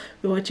video,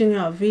 we were watching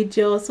your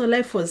video. So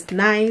life was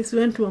nice. We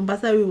went to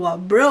Mombasa, we were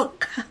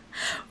broke.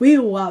 We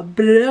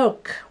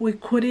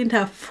couldn't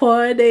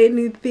afford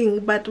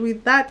anything, but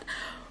with that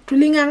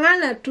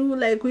tulingangana too,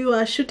 like we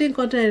were shooting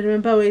content. I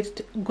remember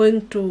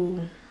going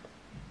to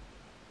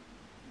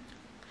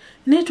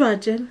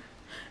Netwajen.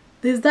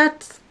 There's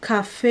that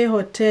cafe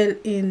hotel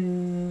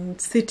in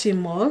City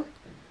Mall.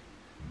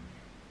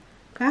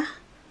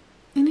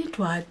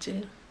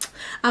 Netwajen.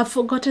 I've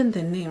forgotten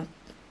the name.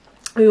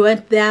 We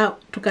went there,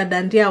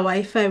 tukadandia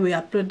Wi-Fi, we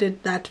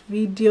uploaded that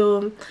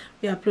video.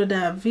 We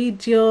uploaded a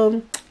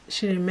video.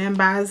 She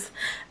remembers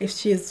if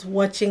she's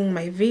watching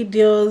my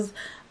videos,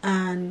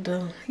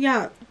 and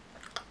yeah,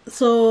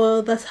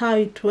 so that's how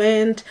it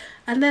went.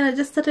 And then I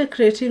just started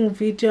creating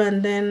video,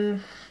 and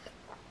then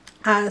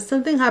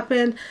something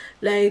happened.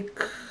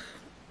 Like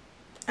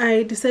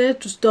I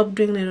decided to stop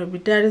doing Nairobi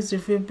Diaries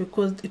review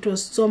because it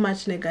was so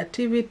much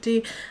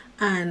negativity,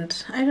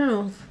 and I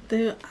don't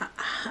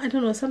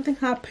know, something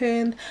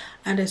happened,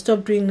 and I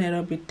stopped doing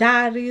Nairobi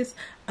Diaries,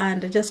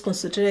 and I just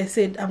concentrated. I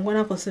said I'm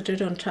gonna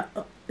concentrate on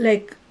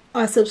like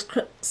a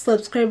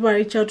subscriber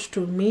reached out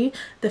to me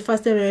the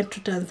first time I went to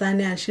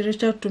Tanzania, and she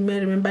reached out to me. I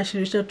remember she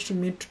reached out to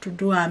me to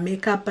do her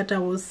makeup, but I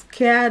was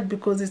scared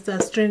because it's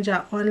a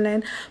stranger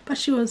online. But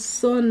she was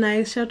so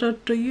nice. Shout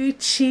out to you,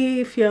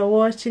 Chi, if you're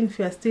watching, if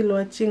you're still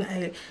watching.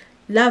 I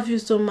love you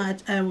so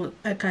much.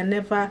 I can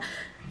never,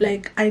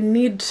 like, I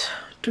need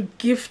to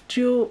gift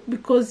you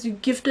because you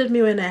gifted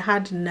me when I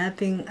had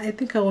nothing. I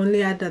think I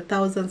only had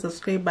 1,000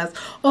 subscribers.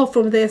 Oh,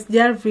 from the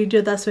SDR video,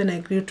 that's when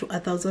I grew to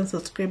 1,000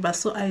 subscribers.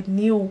 So I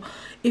knew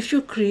if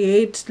you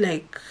create,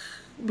 like,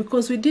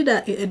 because we did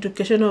an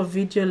educational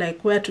video,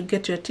 like where to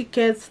get your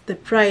tickets, the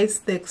price,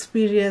 the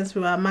experience.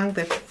 We were among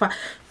the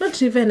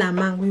not even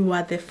among, we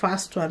were the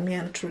first one, me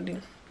and Trudy,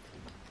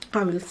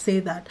 I will say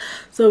that.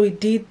 So we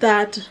did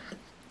that,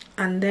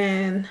 and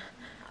then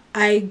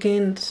I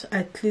gained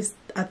at least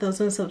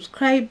 1,000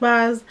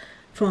 subscribers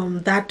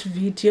from that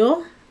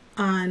video,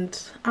 and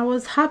I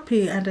was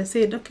happy. And I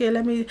said, okay,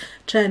 let me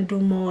try and do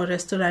more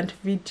restaurant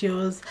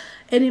videos.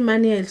 Any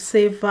money I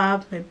save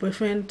up, my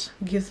boyfriend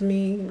gives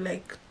me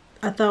like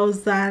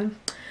 1,000,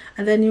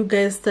 and then you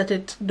guys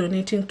started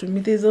donating to me.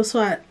 There's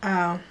also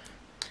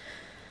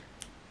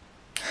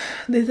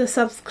there's a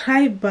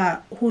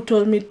subscriber who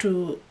told me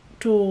to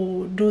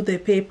do the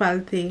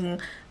PayPal thing.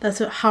 That's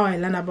how I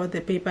learned about the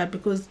PayPal,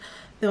 because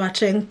they were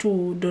trying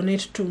to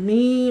donate to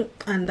me,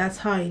 and that's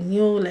how I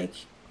knew. Like,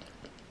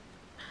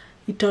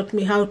 he taught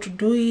me how to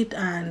do it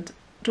and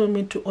told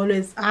me to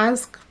always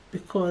ask,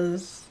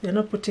 because you're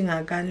not putting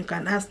a gun. You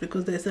can ask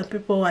because there's some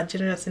people who are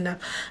generous enough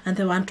and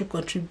they want to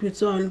contribute.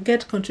 So I'll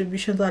get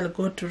contributions. I'll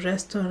go to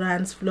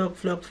restaurants,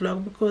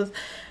 vlog, because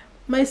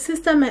my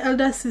sister, my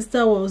elder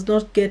sister, was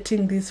not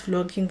getting this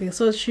vlogging thing.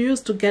 So she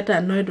used to get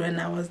annoyed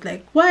when I was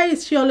like, why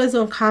is she always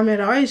on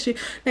camera? Why is she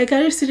like,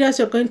 are you serious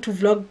you're going to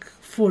vlog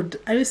food?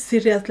 Are you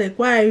serious? Like,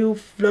 why are you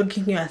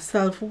vlogging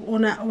yourself?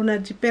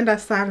 Unajipenda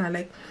sana.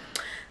 Like,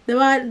 There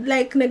were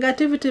like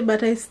negativity,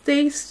 but I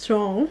stay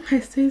strong. I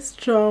stay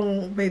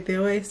strong, by the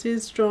way. I stay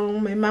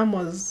strong. My mom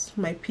was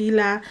my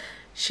pillar.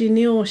 She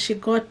knew, she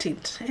got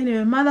it.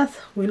 Anyway, mothers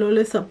will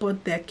always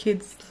support their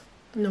kids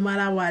no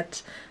matter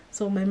what.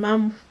 So my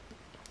mom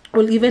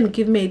will even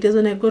give me ideas.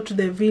 When I go to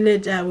the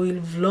village, I will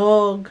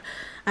vlog,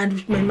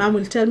 and my mom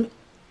will tell me,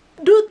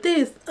 do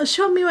this,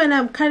 show me when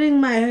I'm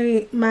carrying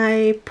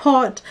my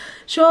pot,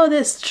 show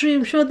the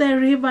stream, show the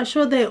river,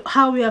 show the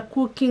how we are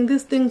cooking.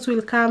 These things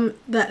will come,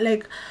 that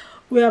like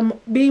we are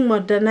being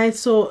modernized,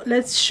 so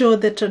let's show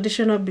the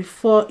traditional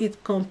before it's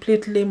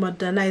completely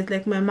modernized.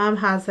 Like my mom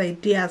has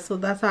ideas, so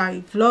that's how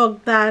I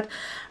vlog that,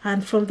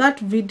 and from that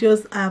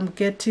videos I'm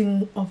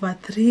getting over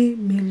 3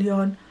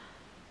 million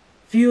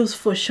views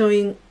for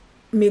showing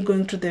me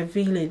going to the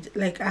village.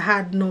 Like I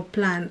had no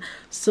plan.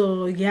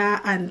 So yeah,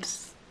 and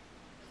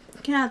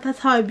yeah, that's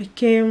how I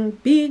became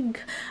big,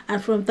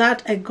 and from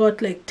that I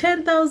got like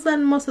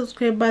 10,000 more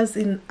subscribers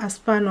in a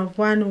span of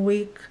 1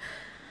 week.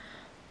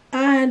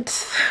 And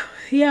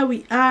here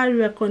we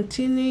are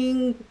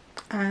continuing.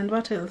 And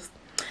what else?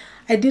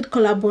 I did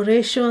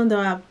collaboration. There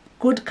were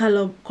good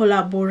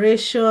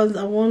collaborations.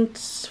 I won't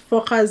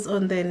focus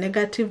on the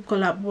negative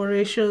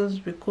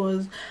collaborations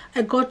because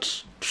I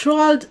got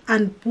trolled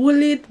and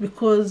bullied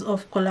because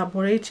of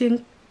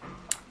collaborating,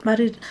 but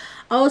I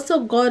also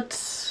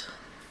got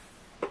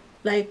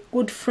like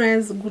good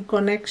friends, good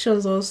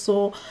connections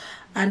also,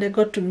 and I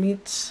got to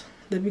meet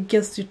the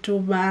biggest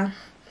YouTuber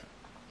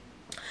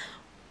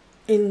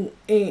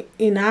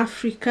in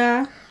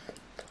Africa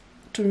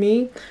to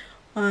me,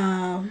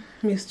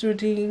 Miss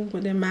Trudy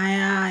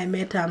Budemaya. I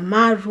met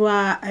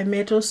Marwa. I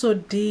met also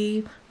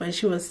Dee when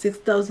she was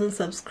 6,000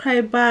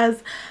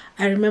 subscribers.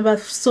 I remember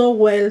so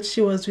well,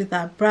 she was with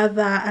her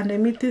brother, and I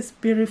meet these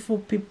beautiful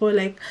people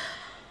like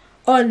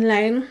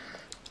online.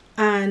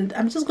 And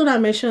I'm just gonna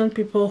mention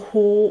people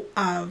who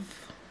have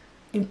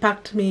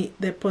impacted me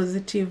the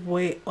positive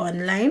way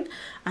online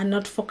and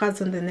not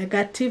focus on the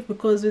negative,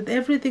 because with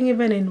everything,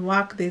 even in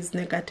work, there's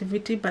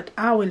negativity, but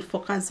I will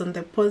focus on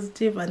the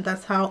positive, and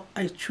that's how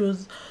I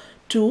choose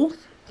to,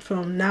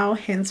 from now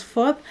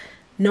henceforth,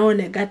 no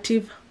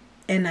negative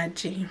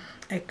energy.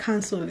 I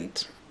cancel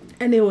it.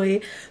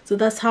 Anyway, so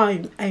that's how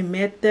I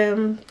met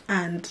them,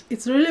 and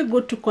it's really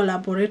good to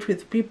collaborate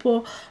with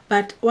people.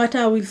 But what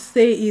I will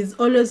say is,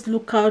 always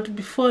look out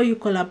before you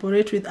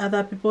collaborate with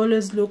other people.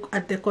 Always look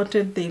at the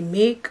content they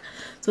make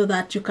so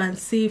that you can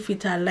see if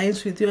it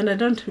aligns with you. And I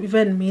don't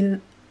even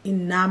mean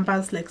in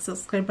numbers like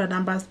subscriber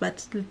numbers,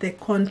 but the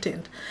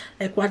content,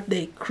 like what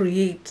they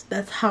create.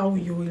 That's how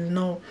you will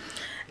know.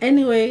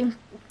 Anyway,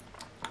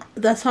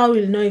 that's how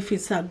we'll know if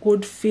it's a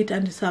good fit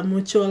and it's a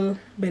mutual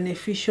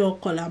beneficial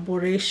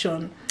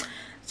collaboration.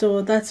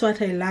 So that's what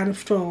I learned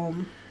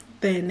from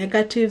the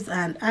negatives.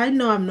 And I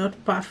know I'm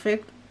not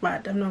perfect,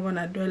 but I'm not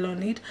gonna dwell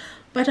on it.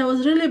 But I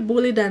was really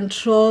bullied and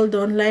trolled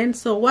online.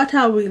 So what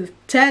I will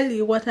tell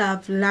you, what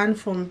I've learned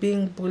from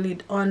being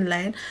bullied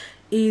online,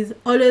 is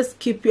always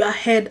keep your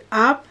head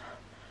up.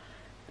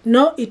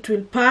 No, it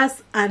will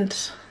pass. And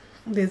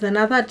there's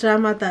another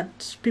drama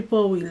that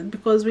people will,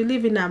 because we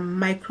live in a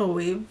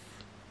microwave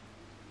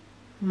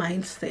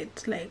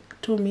mindset. Like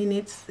 2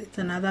 minutes it's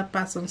another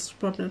person's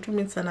problem, 2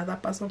 minutes another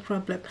person's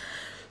problem.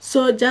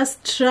 So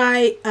just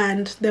try,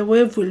 and the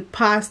wave will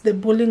pass, the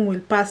bullying will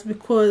pass,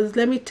 because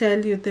let me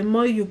tell you, the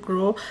more you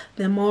grow,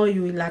 the more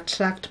you will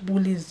attract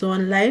bullies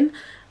online,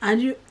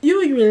 and you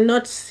will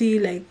not see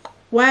like,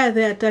 why are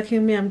they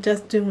attacking me? I'm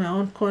just doing my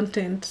own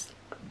content.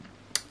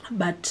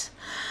 But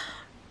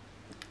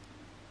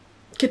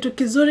kitu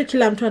kizuri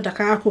kila mtu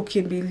anataka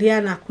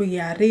kukimbilia na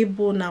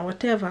kuiharibu na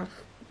whatever.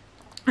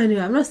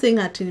 Anyway, I'm not saying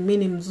that mimi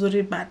ni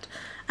mzuri, but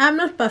I'm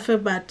not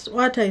perfect. But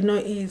what I know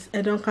is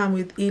I don't come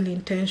with ill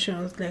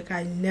intentions. Like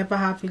I never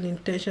have ill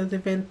intentions,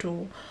 even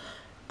to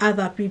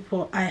other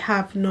people. I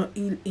have no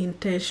ill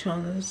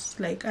intentions.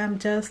 Like I'm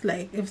just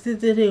like, if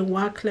this didn't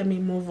work, let me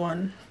move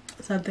on.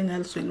 Something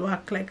else will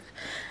work. Like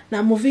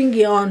now,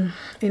 moving on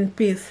in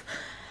peace.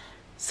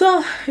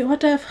 So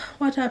what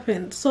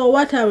happened? So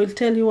what I will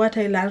tell you, what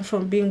I learned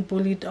from being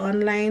bullied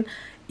online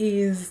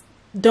is,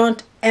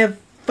 don't ever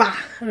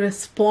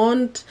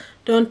respond,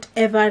 don't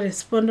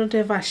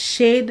ever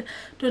shade,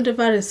 don't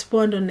ever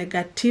respond on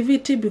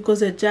negativity,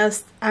 because you're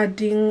just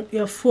adding,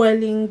 you're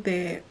fueling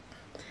the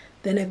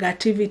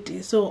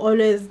negativity. So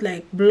always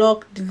like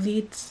block,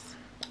 delete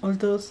all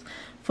those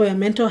for your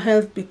mental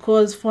health,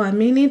 because for a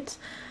minute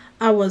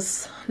I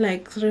was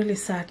like really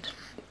sad.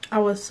 I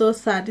was so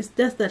sad. It's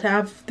just that I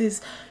have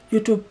this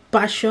YouTube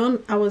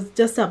passion. I was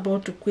just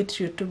about to quit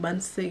YouTube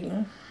and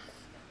saying,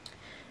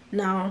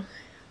 now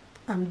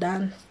I'm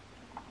done.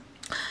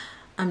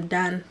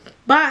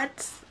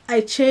 But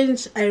I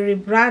changed, I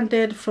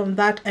rebranded. From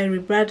that I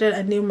rebranded.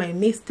 I knew my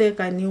mistake,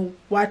 I knew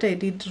what I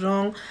did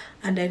wrong,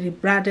 and I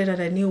rebranded,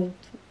 and I knew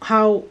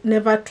how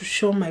never to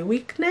show my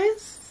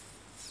weakness.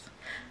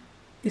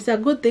 It's a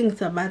good thing,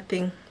 it's a bad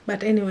thing,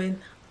 but anyway,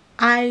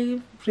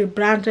 I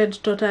rebranded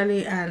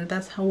totally, and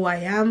that's who I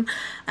am.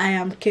 I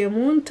am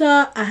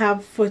Kemunto. I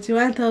have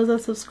 41,000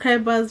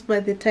 subscribers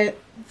by the time,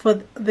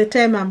 for the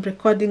time I'm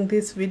recording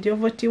this video.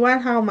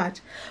 41, how much?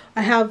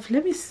 I have,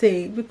 let me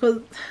say,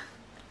 because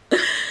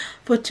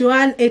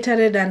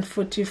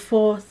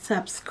 41,844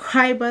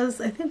 subscribers.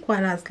 I think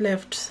one has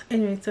left.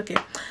 Anyway, it's okay.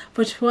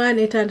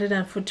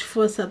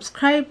 41,844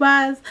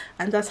 subscribers,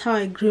 and that's how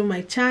I grew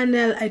my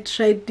channel. I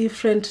tried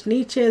different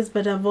niches,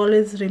 but I've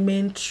always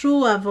remained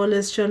true. I've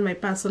always shown my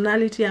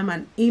personality. I'm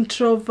an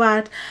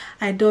introvert.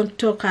 I don't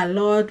talk a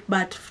lot,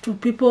 but to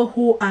people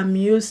who I'm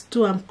used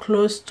to, I'm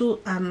close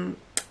to, I'm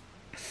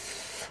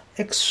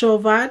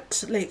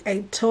extrovert. Like,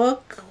 I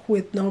talk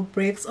with no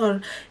breaks.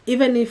 Or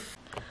even if,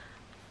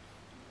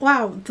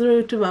 wow,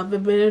 through YouTube I've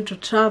been able to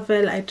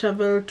travel. I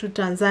traveled to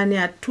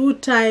Tanzania 2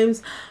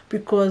 times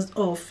because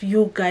of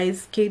you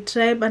guys,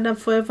 K-Tribe, and I'm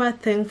forever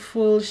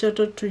thankful. Shout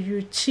out to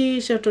you, Chi.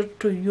 Shout out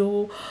to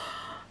you,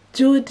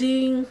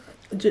 Judy.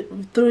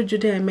 Through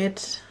Judy I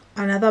met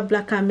another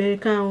Black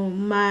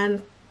American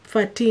man,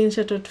 Fatin.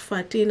 Shout out to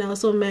Fatin. I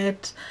also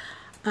met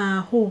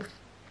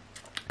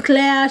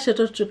Claire. Shout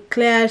out to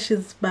Claire,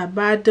 she's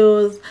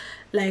Barbados.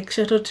 Like,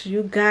 shout out to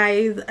you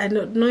guys. I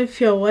don't know if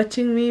you're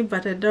watching me,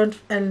 but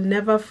I'll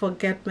never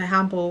forget my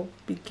humble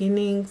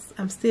beginnings.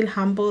 I'm still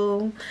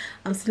humble.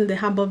 I'm still in the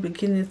humble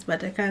beginnings,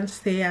 but I can't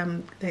say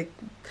I'm like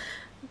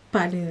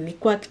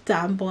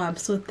I'm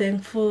so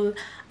thankful.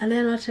 And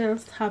then what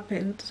else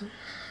happened?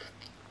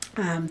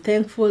 I'm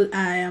thankful.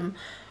 I am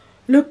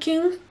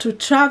looking to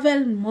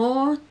travel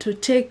more, to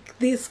take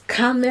this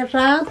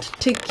camera, to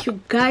take you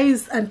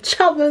guys and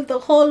travel the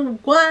whole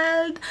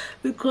world,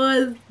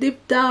 because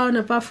deep down,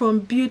 apart from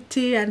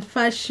beauty and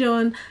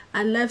fashion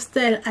and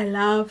lifestyle, I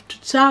love to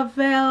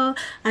travel.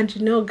 And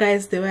you know,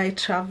 guys, the way I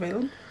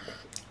travel,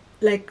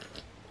 like,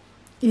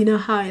 you know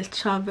how I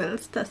travel,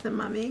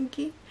 stasema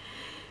mengi,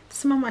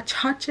 simama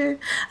chache.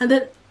 And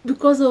then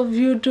because of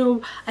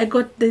YouTube, I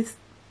got this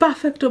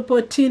perfect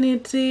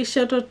opportunity.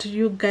 Shout out to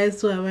you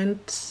guys who I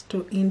went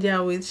to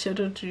India with.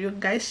 Shout out to you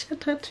guys.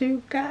 Shout out to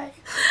you guys.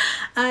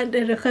 And I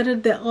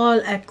recorded the whole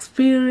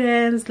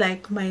experience.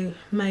 Like, my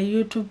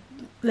YouTube,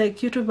 like,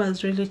 YouTube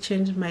has really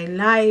changed my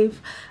life,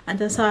 and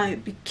that's how I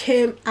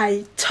became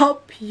a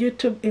top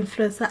YouTube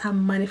influencer.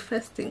 I'm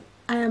manifesting.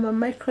 I am a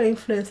micro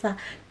influencer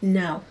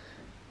now,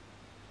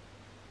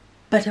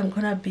 but I'm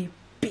gonna be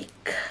big,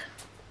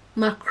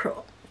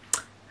 macro.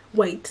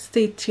 Wait,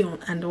 stay tuned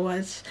and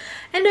watch.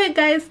 Anyway,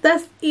 guys,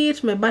 that's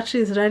it. My battery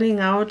is running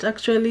out.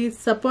 Actually,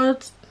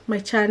 support my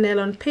channel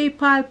on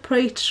PayPal,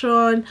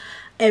 Patreon,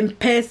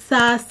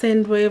 M-Pesa,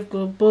 Sendwave,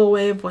 Global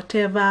Wave,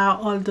 whatever,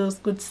 all those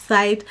good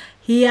sites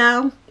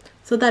here,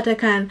 so that I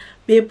can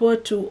be able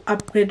to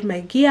upgrade my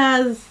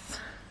gears.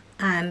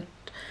 And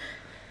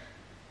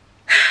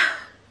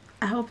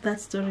I hope that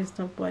story is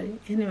not boring.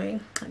 Anyway,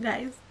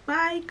 guys,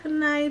 bye, good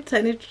night. I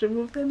need to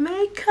remove the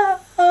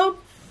makeup.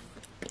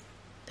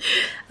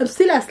 I'm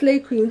still a slay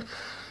queen.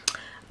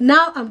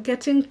 Now I'm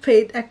getting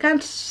paid. I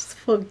can't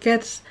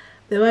forget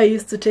the way I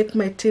used to take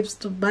my tips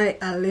to buy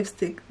a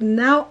lipstick.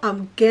 Now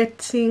I'm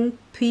getting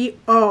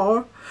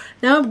PR.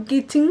 Now I'm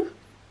getting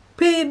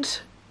paid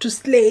to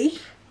slay.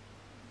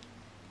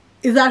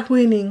 Is that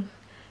winning?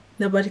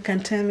 Nobody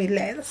can tell me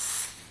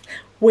less.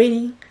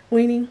 Winning,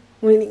 winning,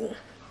 winning.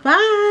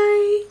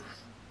 Bye.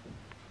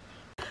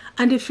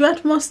 And if you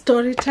want more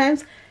story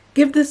times,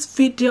 give this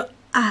video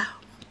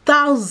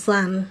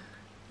 1,000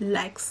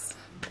 likes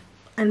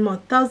and more,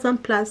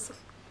 1,000 plus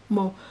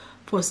more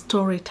for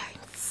story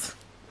times.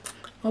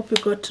 Hope you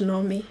got to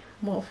know me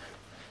more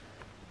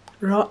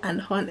raw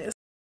and honest.